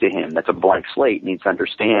person next to him that's a blank slate needs to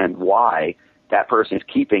understand why that person is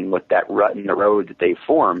keeping with that rut in the road that they've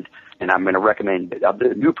formed, and I'm going to recommend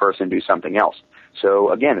the new person do something else.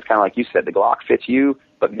 So, again, it's kind of like you said, the Glock fits you,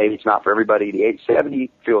 but maybe it's not for everybody. The 870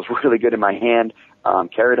 feels really good in my hand.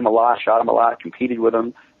 Carried him a lot, shot him a lot, competed with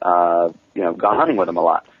him, gone hunting with him a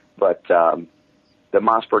lot. But the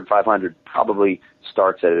Mossberg 500 probably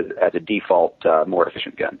starts as a default more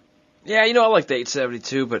efficient gun. Yeah, you know, I like the 870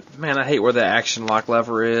 too, but, man, I hate where the action lock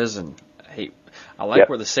lever is, and I like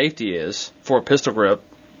where the safety is for a pistol grip,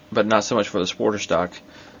 but not so much for the sporter stock.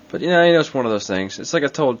 But, you know, it's one of those things. It's like I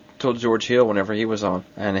told George Hill whenever he was on,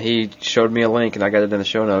 and he showed me a link, and I got it in the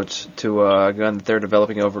show notes, to a gun that they're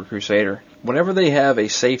developing over Crusader. Whenever they have a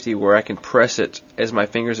safety where I can press it as my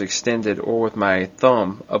fingers extended or with my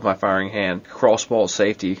thumb of my firing hand, crossbolt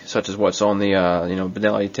safety, such as what's on the,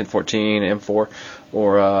 Benelli 1014 M4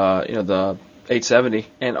 or, the 870,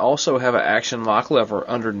 and also have an action lock lever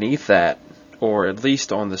underneath that, or at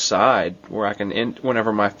least on the side, where I can,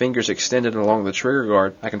 whenever my finger's extended along the trigger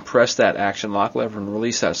guard, I can press that action lock lever and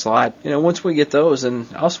release that slide. Once we get those, then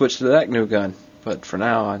I'll switch to that new gun. But for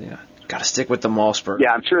now, I got to stick with the Mossberg.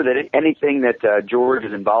 Yeah, I'm sure that anything that George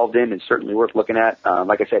is involved in is certainly worth looking at.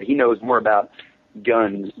 Like I said, he knows more about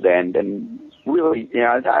guns than really,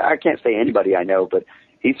 I can't say anybody I know, but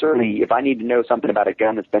he certainly, if I need to know something about a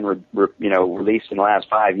gun that's been, released in the last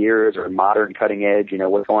 5 years or modern cutting edge,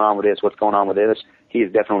 what's going on with this, he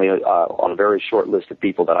is definitely on a very short list of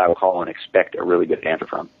people that I will call and expect a really good answer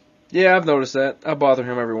from. Yeah, I've noticed that. I bother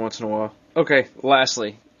him every once in a while. Okay,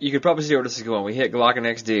 lastly, you could probably see where this is going. We hit Glock and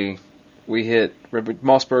XD. We hit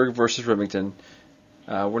Mossberg versus Remington.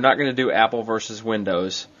 We're not going to do Apple versus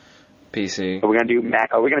Windows PC. Are we going to do Mac?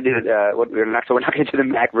 Are we going to do we're not going to do the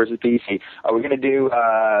Mac versus PC. Are we going to do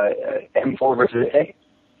M4 versus AK?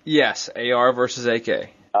 Yes, AR versus AK.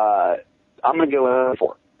 I'm going to go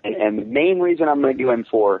M4. And the main reason I'm going to do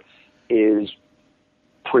M4 is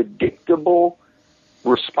predictable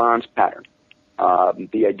response pattern.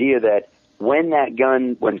 The idea that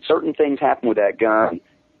when certain things happen with that gun,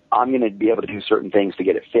 I'm going to be able to do certain things to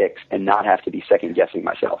get it fixed and not have to be second guessing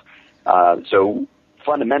myself. So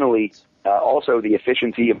fundamentally, also the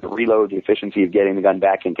efficiency of the reload, the efficiency of getting the gun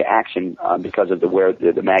back into action because of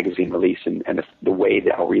the magazine release and the way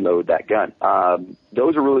that I'll reload that gun.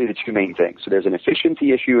 Those are really the two main things. So there's an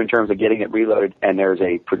efficiency issue in terms of getting it reloaded, and there's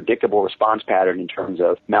a predictable response pattern in terms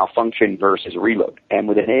of malfunction versus reload. And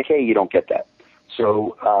with an AK, you don't get that.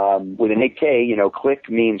 So with an AK, click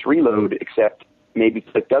means reload, except maybe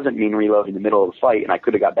click doesn't mean reload in the middle of the fight, and I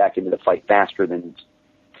could have got back into the fight faster than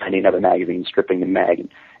finding another magazine, stripping the mag, and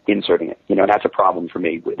inserting it. That's a problem for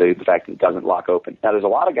me, with the fact that it doesn't lock open. Now, there's a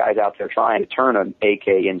lot of guys out there trying to turn an AK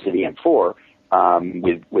into the M4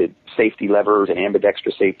 with safety levers and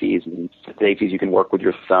ambidextrous safeties and safeties you can work with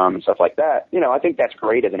your thumb and stuff like that. I think that's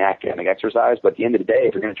great as an academic exercise, but at the end of the day,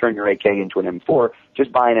 if you're going to turn your AK into an M4,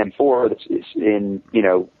 just buy an M4 that's in,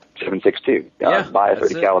 7.62. Buy a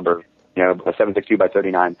 30 caliber, a 7.62 by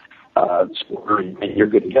 39 score, and you're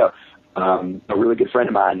good to go. A really good friend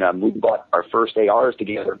of mine, we bought our first ARs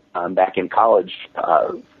together back in college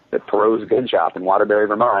at Perot's Gun Shop in Waterbury,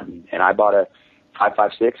 Vermont, and I bought a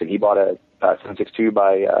 5.56 and he bought a 7.62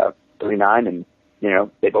 by 39, and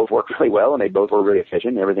they both worked really well and they both were really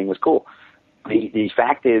efficient and everything was cool. The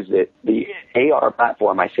fact is that the AR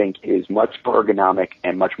platform, I think, is much more ergonomic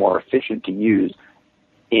and much more efficient to use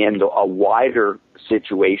in a wider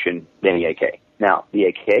situation than the AK. Now, the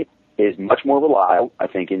AK is much more reliable, I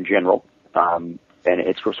think, in general, and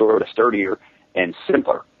it's sort of sturdier and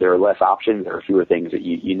simpler. There are less options. There are fewer things that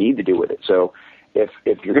you need to do with it. So if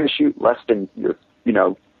you're going to shoot less than your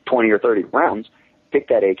 20 or 30 rounds, pick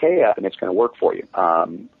that AK up and it's going to work for you.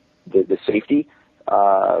 The safety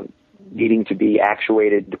needing to be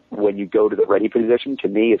actuated when you go to the ready position, to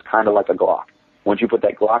me, is kind of like a Glock. Once you put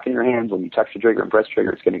that Glock in your hands, when you touch the trigger and press the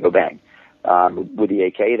trigger, it's going to go bang. With the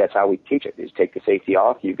AK, that's how we teach it, is take the safety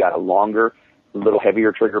off. You've got a longer, a little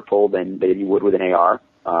heavier trigger pull than you would with an AR.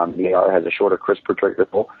 The AR has a shorter, crisper trigger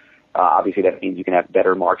pull. Obviously, that means you can have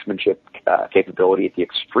better marksmanship capability at the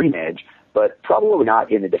extreme edge, but probably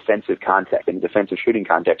not in the defensive context. In the defensive shooting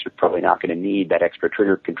context, you're probably not going to need that extra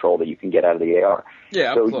trigger control that you can get out of the AR.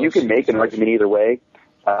 Yeah, so you can make an argument either way.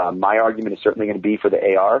 My argument is certainly going to be for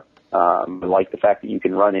the AR. I like the fact that you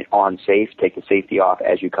can run it on safe, take the safety off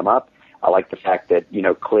as you come up. I like the fact that,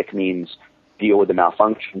 click means deal with the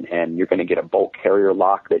malfunction, and you're going to get a bolt carrier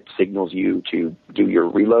lock that signals you to do your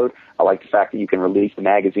reload. I like the fact that you can release the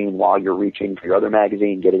magazine while you're reaching for your other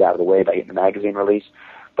magazine, get it out of the way by hitting the magazine release.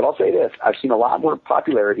 But I'll say this, I've seen a lot more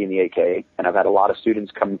popularity in the AK, and I've had a lot of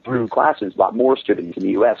students come through classes, a lot more students in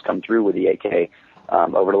the U.S. come through with the AK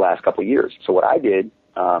over the last couple of years. So what I did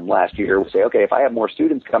last year was say, okay, if I have more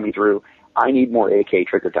students coming through, I need more AK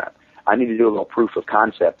trigger time. I need to do a little proof of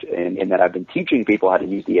concept in that I've been teaching people how to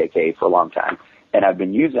use the AK for a long time. And I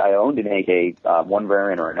owned an AK, one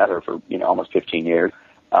variant or another for, almost 15 years.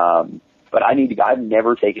 But I've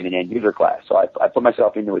never taken an end user class. So I put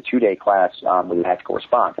myself into a 2-day class, with Tactical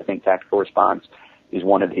Response. I think Tactical Response is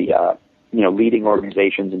one of the, leading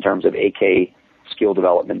organizations in terms of AK skill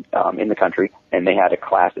development, in the country. And they had a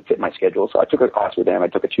class that fit my schedule. So I took a class with them. I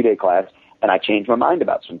took a 2-day class and I changed my mind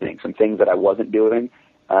about some things that I wasn't doing.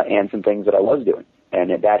 And some things that I was doing.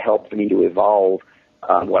 And that helped me to evolve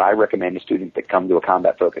what I recommend to students that come to a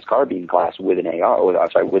combat-focused carbine class with an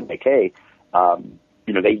with an AK.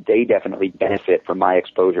 They definitely benefit from my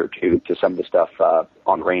exposure to some of the stuff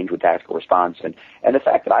on range with Tactical Response. And the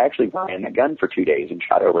fact that I actually ran a gun for 2 days and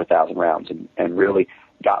shot over 1,000 rounds and really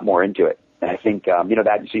got more into it. And I think, so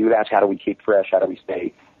you would ask, how do we keep fresh? How do we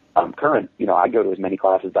stay current, I go to as many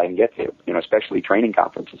classes as I can get to, especially training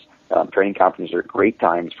conferences. Training conferences are great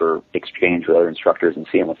times for exchange with other instructors and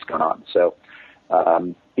seeing what's going on. So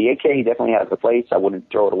the AK definitely has a place. I wouldn't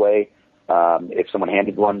throw it away. If someone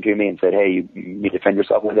handed one to me and said, hey, you need to defend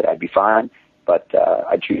yourself with it, I'd be fine. But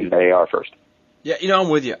I'd choose the AR first. Yeah, I'm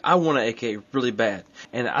with you. I want an AK really bad,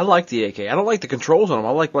 and I like the AK. I don't like the controls on them. I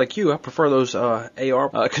like you. I prefer those AR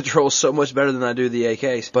controls so much better than I do the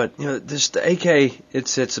AKs. But the AK,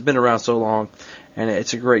 it's been around so long, and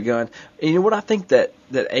it's a great gun. And you know what I think that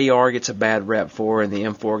AR gets a bad rep for, and the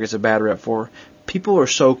M4 gets a bad rep for? People are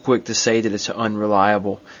so quick to say that it's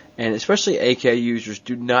unreliable, and especially AK users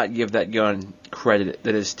do not give that gun credit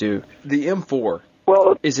that it's due. The M4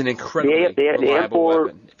 is an incredibly reliable M4,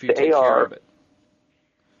 weapon if you take care of it.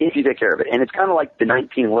 If you take care of it. And it's kind of like the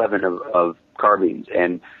 1911 of carbines.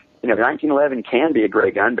 And, the 1911 can be a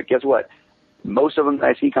great gun, but guess what? Most of them that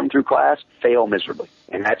I see come through class fail miserably.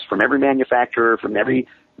 And that's from every manufacturer, from every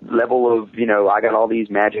level of, I got all these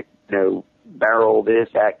magic, barrel, this,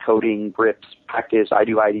 that, coating, grips, practice. I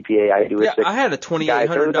do IDPA, I do it. Yeah, I had a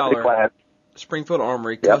 $2,800 Springfield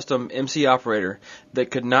Armory custom MC operator that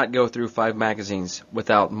could not go through 5 magazines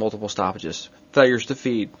without multiple stoppages. Failures to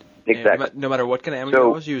feed. Exactly. No matter what kind of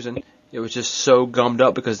ammo I was using, it was just so gummed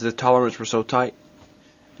up because the tolerances were so tight.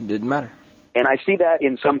 It didn't matter. And I see that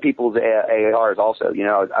in some people's ARs also.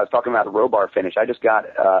 I was talking about a Robar finish. I just got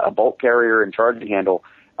a bolt carrier and charging handle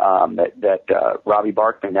that Robbie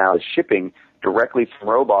Barkman now is shipping directly from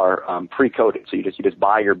Robar, pre-coated. So you just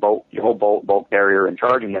buy your whole bolt carrier and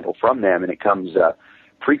charging handle from them, and it comes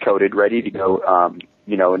pre-coated, ready to go.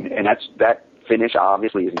 And that finish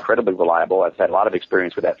obviously is incredibly reliable. I've had a lot of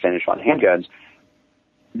experience with that finish on handguns.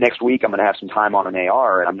 Next week, I'm going to have some time on an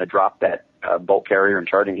AR, and I'm going to drop that bolt carrier and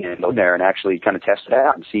charging handle in there and actually kind of test it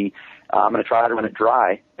out and see. I'm going to try to run it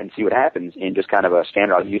dry and see what happens in just kind of a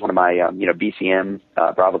standard. I'll use one of my, BCM,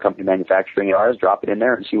 Bravo Company manufacturing ARs, drop it in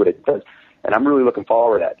there and see what it does. And I'm really looking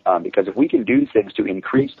forward to that because if we can do things to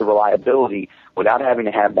increase the reliability without having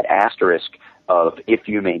to have that asterisk of if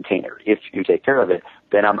you maintain it, if you take care of it,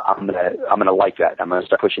 then I'm gonna like that. I'm gonna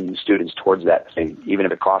start pushing students towards that thing, even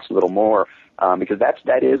if it costs a little more, because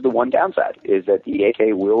that is the one downside is that the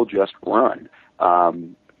AK will just run.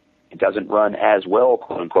 It doesn't run as well,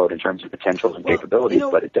 quote unquote, in terms of potentials and capabilities,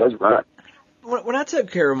 but it does run. When I took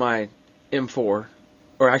care of my M4,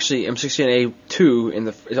 or actually M16A2 in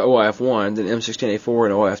the OIF1, then M16A4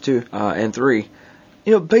 in OIF2 and 3,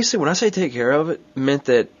 basically when I say take care of it, meant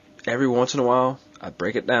that every once in a while, I'd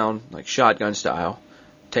break it down, like shotgun style,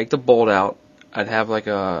 take the bolt out. I'd have like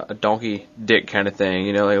a donkey dick kind of thing,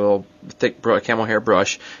 like a little thick camel hair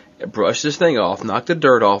brush this thing off, knock the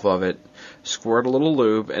dirt off of it, squirt a little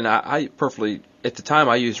lube, and I perfectly, at the time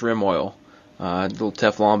I used rim oil, little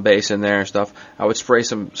Teflon base in there and stuff. I would spray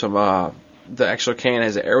some the actual can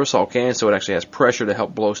has an aerosol can, so it actually has pressure to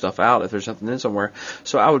help blow stuff out if there's something in somewhere.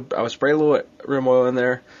 So I would spray a little rim oil in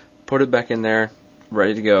there, put it back in there,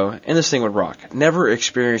 ready to go, and this thing would rock. Never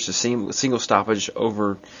experienced a single stoppage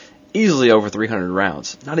easily over 300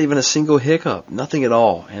 rounds. Not even a single hiccup, nothing at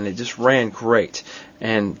all, and it just ran great,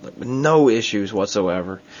 and no issues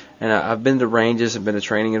whatsoever. And I've been to ranges and been to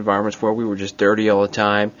training environments where we were just dirty all the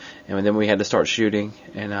time, and then we had to start shooting,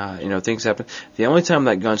 and things happen. The only time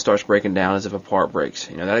that gun starts breaking down is if a part breaks.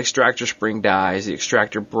 that extractor spring dies, the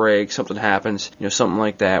extractor breaks, something happens, something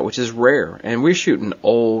like that, which is rare. And we're shooting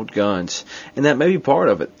old guns, and that may be part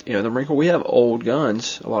of it. The Marine Corps, we have old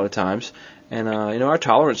guns a lot of times. And, our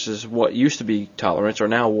tolerances, what used to be tolerance, are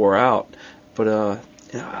now wore out. But,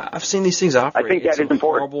 I've seen these things operate in some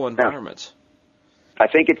horrible environments. I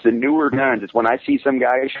think it's the newer guns. It's when I see some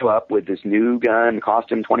guy show up with this new gun,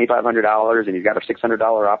 cost him $2,500, and he's got a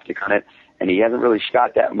 $600 optic on it, and he hasn't really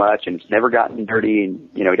shot that much, and it's never gotten dirty, and,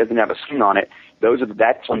 he doesn't have a skin on it.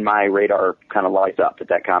 That's when my radar kind of lights up at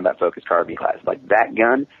that combat-focused carbine class. Like, that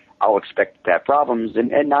gun, I'll expect to have problems, and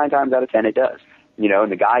 9 times out of 10 it does.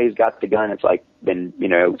 And the guy who's got the gun, it's like been,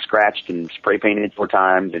 scratched and spray painted 4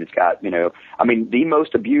 times, and it's got, the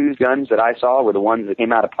most abused guns that I saw were the ones that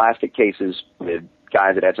came out of plastic cases with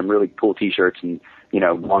guys that had some really cool T-shirts and,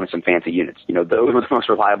 wanted some fancy units. Those were the most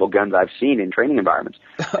reliable guns I've seen in training environments.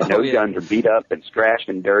 And those guns are beat up and scratched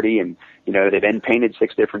and dirty, and, they've been painted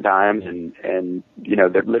 6 different times, and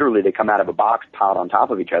they're literally, they come out of a box piled on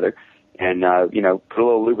top of each other. And, put a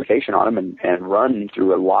little lubrication on them and run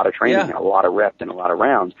through a lot of training, a lot of reps and a lot of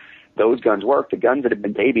rounds. Those guns work. The guns that have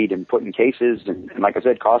been babied and put in cases and like I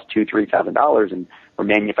said, cost $2,000-$3,000 and were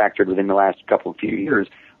manufactured within the last few years,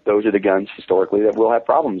 those are the guns historically that will have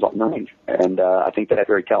problems on the range. And, I think that's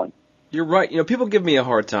very telling. You're right. People give me a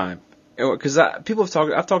hard time because people have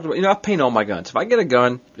talked. I've talked about. I paint all my guns. If I get a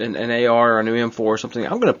gun, an AR or an M4 or something,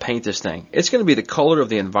 I'm going to paint this thing. It's going to be the color of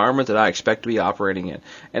the environment that I expect to be operating in,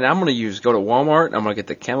 and I'm going to go to Walmart and I'm going to get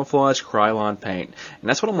the camouflage Krylon paint, and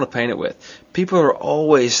that's what I'm going to paint it with. People are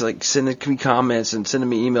always like sending me comments and sending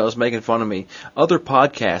me emails making fun of me. Other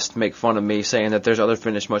podcasts make fun of me, saying that there's other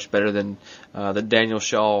finish much better than the Daniel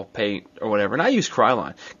Shaw paint or whatever. And I use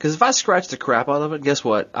Krylon because if I scratch the crap out of it, guess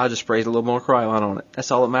what? I'll just spray a little more Krylon on it.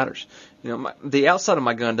 That's all that matters. The outside of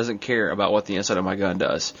my gun doesn't care about what the inside of my gun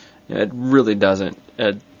does. It really doesn't.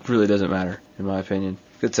 It really doesn't matter, in my opinion.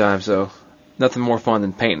 Good times, though. Nothing more fun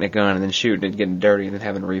than painting a gun and then shooting it, getting dirty, and then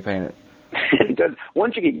having to repaint it. It does.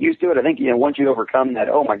 Once you get used to it, I think, once you overcome that,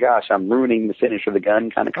 oh my gosh, I'm ruining the finish of the gun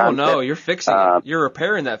kind of concept. Oh no, you're fixing it. You're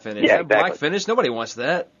repairing that finish. Yeah, that exactly. Black finish, nobody wants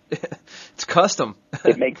that. It's custom.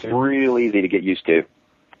 It makes it real easy to get used to.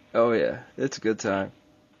 Oh yeah, it's a good time.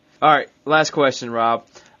 All right, last question, Rob.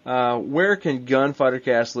 Where can Gunfighter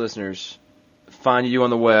Cast listeners find you on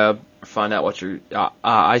the web, find out what your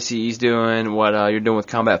ICE's doing, what you're doing with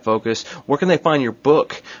Combat Focus? Where can they find your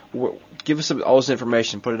book? Give us all this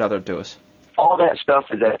information. Put it out there to us. All that stuff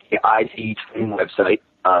is at the ICE training website.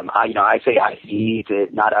 I say ICE,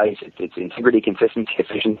 it's not ICE, it's Integrity, Consistency,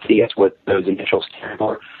 Efficiency. That's what those initials stand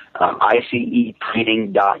for.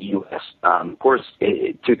 ICEtraining.us. Of course,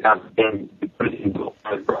 2010, we put it in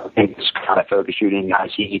Combat Focus Shooting,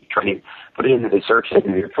 ICE Training. Put it into the search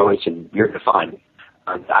engine of your choice, and you're going to find it.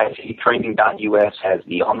 ICEtraining.us has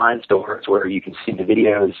the online store. It's where you can see the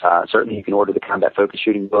videos. Certainly, you can order the Combat Focus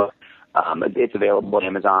Shooting book. It's available on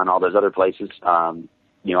Amazon, all those other places.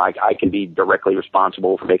 I can be directly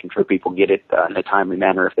responsible for making sure people get it in a timely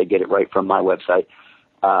manner if they get it right from my website.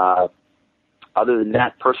 Other than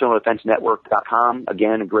that, personaldefensenetwork.com,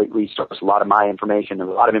 again, a great resource. A lot of my information and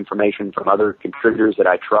a lot of information from other contributors that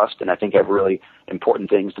I trust and I think have really important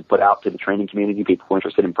things to put out to the training community, people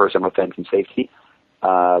interested in personal defense and safety.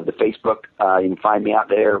 The Facebook, you can find me out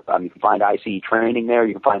there. You can find ICE Training there.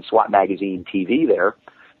 You can find SWAT Magazine TV there.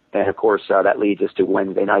 And, of course, that leads us to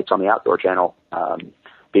Wednesday nights on the Outdoor Channel.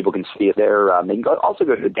 People can see it there. They can also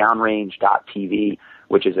go to downrange.tv,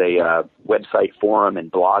 which is a website, forum,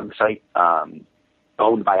 and blog site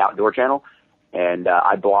owned by Outdoor Channel. And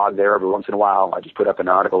I blog there every once in a while. I just put up an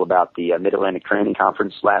article about the Mid-Atlantic Training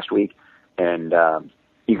Conference last week. And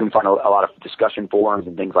you can find a lot of discussion forums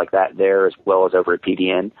and things like that there, as well as over at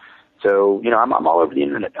PDN. So, I'm all over the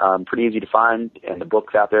internet. Pretty easy to find, and the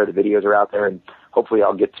book's out there, the videos are out there, and hopefully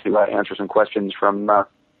I'll get to answer some questions from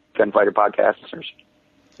Gunfighter podcast listeners.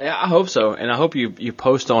 Yeah, I hope so, and I hope you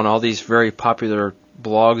post on all these very popular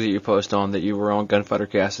blogs that you post on that you were on Gunfighter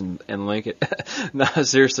Cast and link it. No,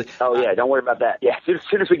 seriously. Oh yeah, don't worry about that. Yeah, as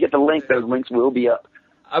soon as we get the link, those links will be up.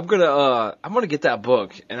 I'm gonna get that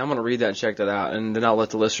book and I'm gonna read that and check that out, and then I'll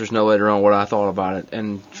let the listeners know later on what I thought about it.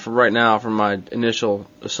 And for right now, from my initial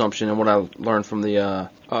assumption and what I learned from the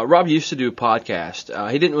Rob used to do a podcast.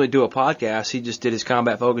 He didn't really do a podcast. He just did his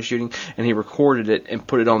Combat Focus Shooting, and he recorded it and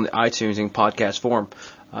put it on the iTunes in podcast form.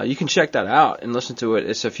 You can check that out and listen to it.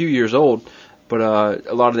 It's a few years old, but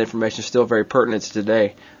a lot of the information is still very pertinent to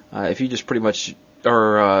today. If you just pretty much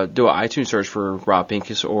or do an iTunes search for Rob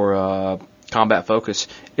Pincus or Combat Focus,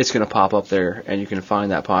 it's going to pop up there, and you can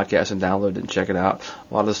find that podcast and download it and check it out.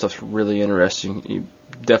 A lot of the stuff's really interesting. You'd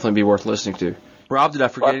definitely be worth listening to. Rob, did I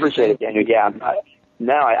forget anything? I appreciate it, Daniel. Yeah,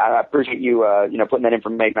 I appreciate you, putting that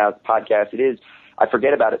information out the podcast. It is. I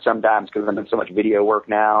forget about it sometimes because I'm doing so much video work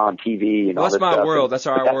now on TV and all this stuff. That's my world. That's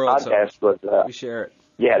our world. Podcast was, we share it.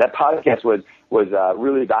 Yeah, that podcast was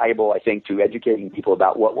really valuable, I think, to educating people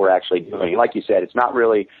about what we're actually doing. Like you said, it's not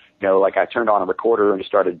really, like I turned on a recorder and just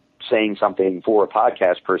started saying something for a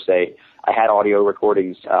podcast per se. I had audio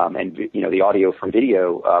recordings and the audio from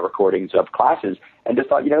video recordings of classes, and just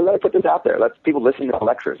thought, let me put this out there. Let people listen to the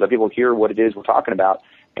lectures. Let people hear what it is we're talking about.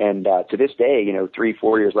 And to this day,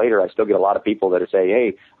 3-4 years later, I still get a lot of people that are saying,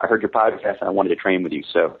 hey, I heard your podcast and I wanted to train with you.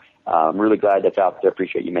 So I'm really glad that's out there.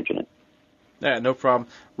 Appreciate you mentioning it. Yeah, no problem.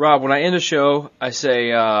 Rob, when I end a show, I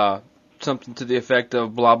say something to the effect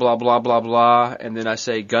of blah, blah, blah, blah, blah, and then I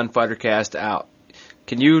say Gunfighter Cast out.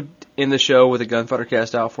 Can you end the show with a Gunfighter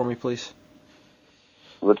Cast out for me, please?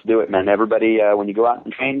 Let's do it, man. Everybody, when you go out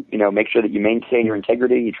and train, make sure that you maintain your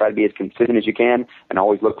integrity. You try to be as consistent as you can and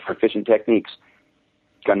always look for efficient techniques.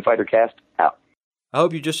 Gunfighter Cast out. I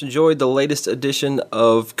hope you just enjoyed the latest edition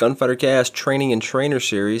of Gunfighter Cast Training and Trainer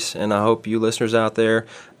Series, and I hope you listeners out there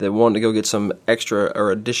that want to go get some extra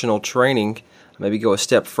or additional training, maybe go a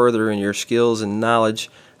step further in your skills and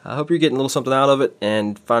knowledge, I hope you're getting a little something out of it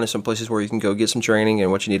and finding some places where you can go get some training and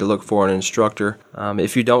what you need to look for in an instructor.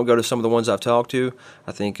 If you don't go to some of the ones I've talked to,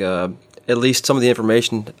 I think at least some of the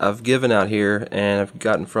information I've given out here and I've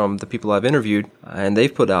gotten from the people I've interviewed and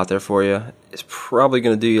they've put out there for you is probably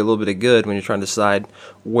going to do you a little bit of good when you're trying to decide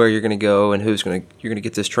where you're going to go and you're going to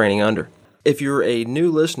get this training under. If you're a new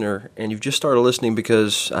listener and you've just started listening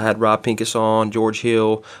because I had Rob Pincus on, George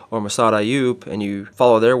Hill, or Masad Ayub, and you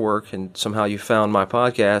follow their work and somehow you found my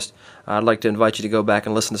podcast, I'd like to invite you to go back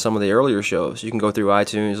and listen to some of the earlier shows. You can go through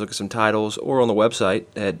iTunes, look at some titles, or on the website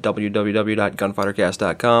at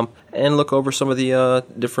www.gunfightercast.com and look over some of the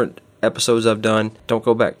different episodes I've done. Don't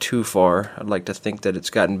go back too far. I'd like to think that it's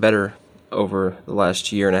gotten better over the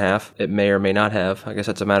last year and a half. It may or may not have. I guess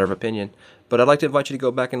that's a matter of opinion. But I'd like to invite you to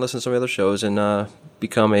go back and listen to some of the other shows and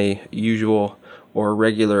become a usual or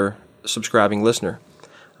regular subscribing listener.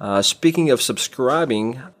 Speaking of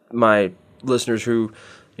subscribing, my listeners who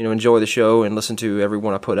enjoy the show and listen to every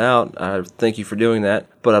one I put out, I thank you for doing that.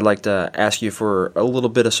 But I'd like to ask you for a little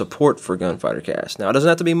bit of support for Gunfighter Cast. Now, it doesn't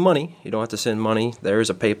have to be money. You don't have to send money. There is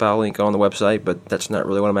a PayPal link on the website, but that's not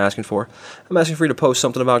really what I'm asking for. I'm asking for you to post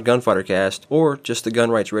something about Gunfighter Cast or just the Gun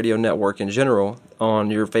Rights Radio Network in general on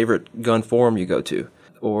your favorite gun forum you go to.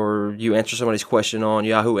 Or you answer somebody's question on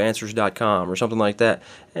yahooanswers.com or something like that,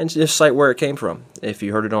 and just cite where it came from. If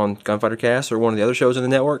you heard it on Gunfighter Cast or one of the other shows in the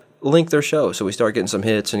network, link their show so we start getting some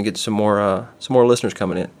hits and get some more listeners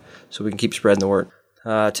coming in so we can keep spreading the word.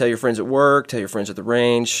 Tell your friends at work, tell your friends at the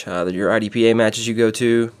range, your IDPA matches you go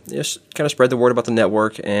to. Just kind of spread the word about the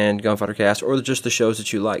network and Gunfighter Cast or just the shows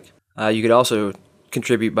that you like. You could also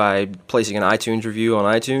contribute by placing an iTunes review on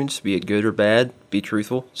iTunes, be it good or bad, be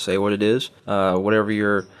truthful, say what it is. Whatever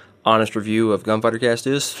your honest review of Gunfighter Cast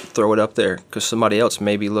is, throw it up there, because somebody else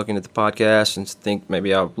may be looking at the podcast and think,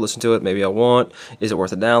 maybe I'll listen to it, maybe I won't, is it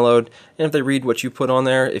worth a download? And if they read what you put on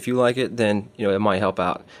there, if you like it, then it might help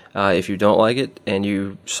out. If you don't like it, and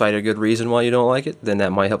you cite a good reason why you don't like it, then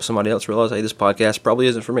that might help somebody else realize, hey, this podcast probably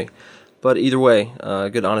isn't for me. But either way,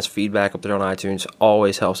 good honest feedback up there on iTunes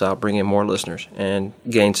always helps out bring in more listeners and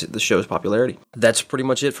gains the show's popularity. That's pretty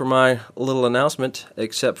much it for my little announcement,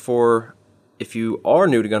 except for if you are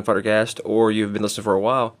new to Gunfighter Cast or you've been listening for a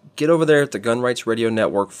while, get over there at the Gun Rights Radio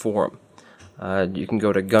Network forum. You can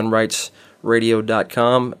go to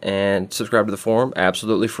gunrightsradio.com and subscribe to the forum,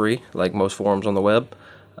 absolutely free, like most forums on the web.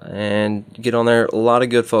 And get on there, a lot of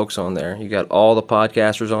good folks on there. You got all the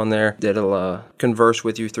podcasters on there that'll converse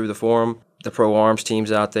with you through the forum. The Pro Arms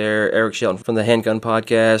team's out there, Eric Shelton from the Handgun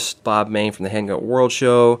Podcast, Bob Main from the Handgun World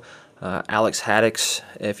Show, Alex Haddix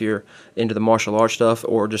if you're into the martial arts stuff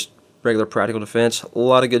or just regular practical defense. A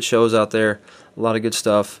lot of good shows out there, a lot of good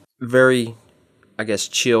stuff. Very, I guess,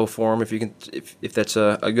 chill forum if that's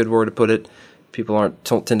a good word to put it. People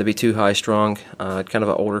don't tend to be too high-strung, kind of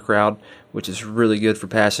an older crowd, which is really good for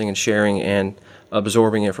passing and sharing and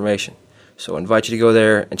absorbing information. So I invite you to go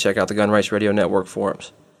there and check out the Gun Rights Radio Network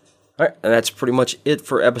forums. All right, and that's pretty much it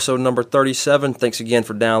for episode number 37. Thanks again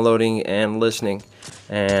for downloading and listening,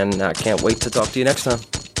 and I can't wait to talk to you next time.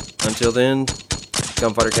 Until then,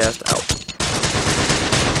 Gunfighter Cast out.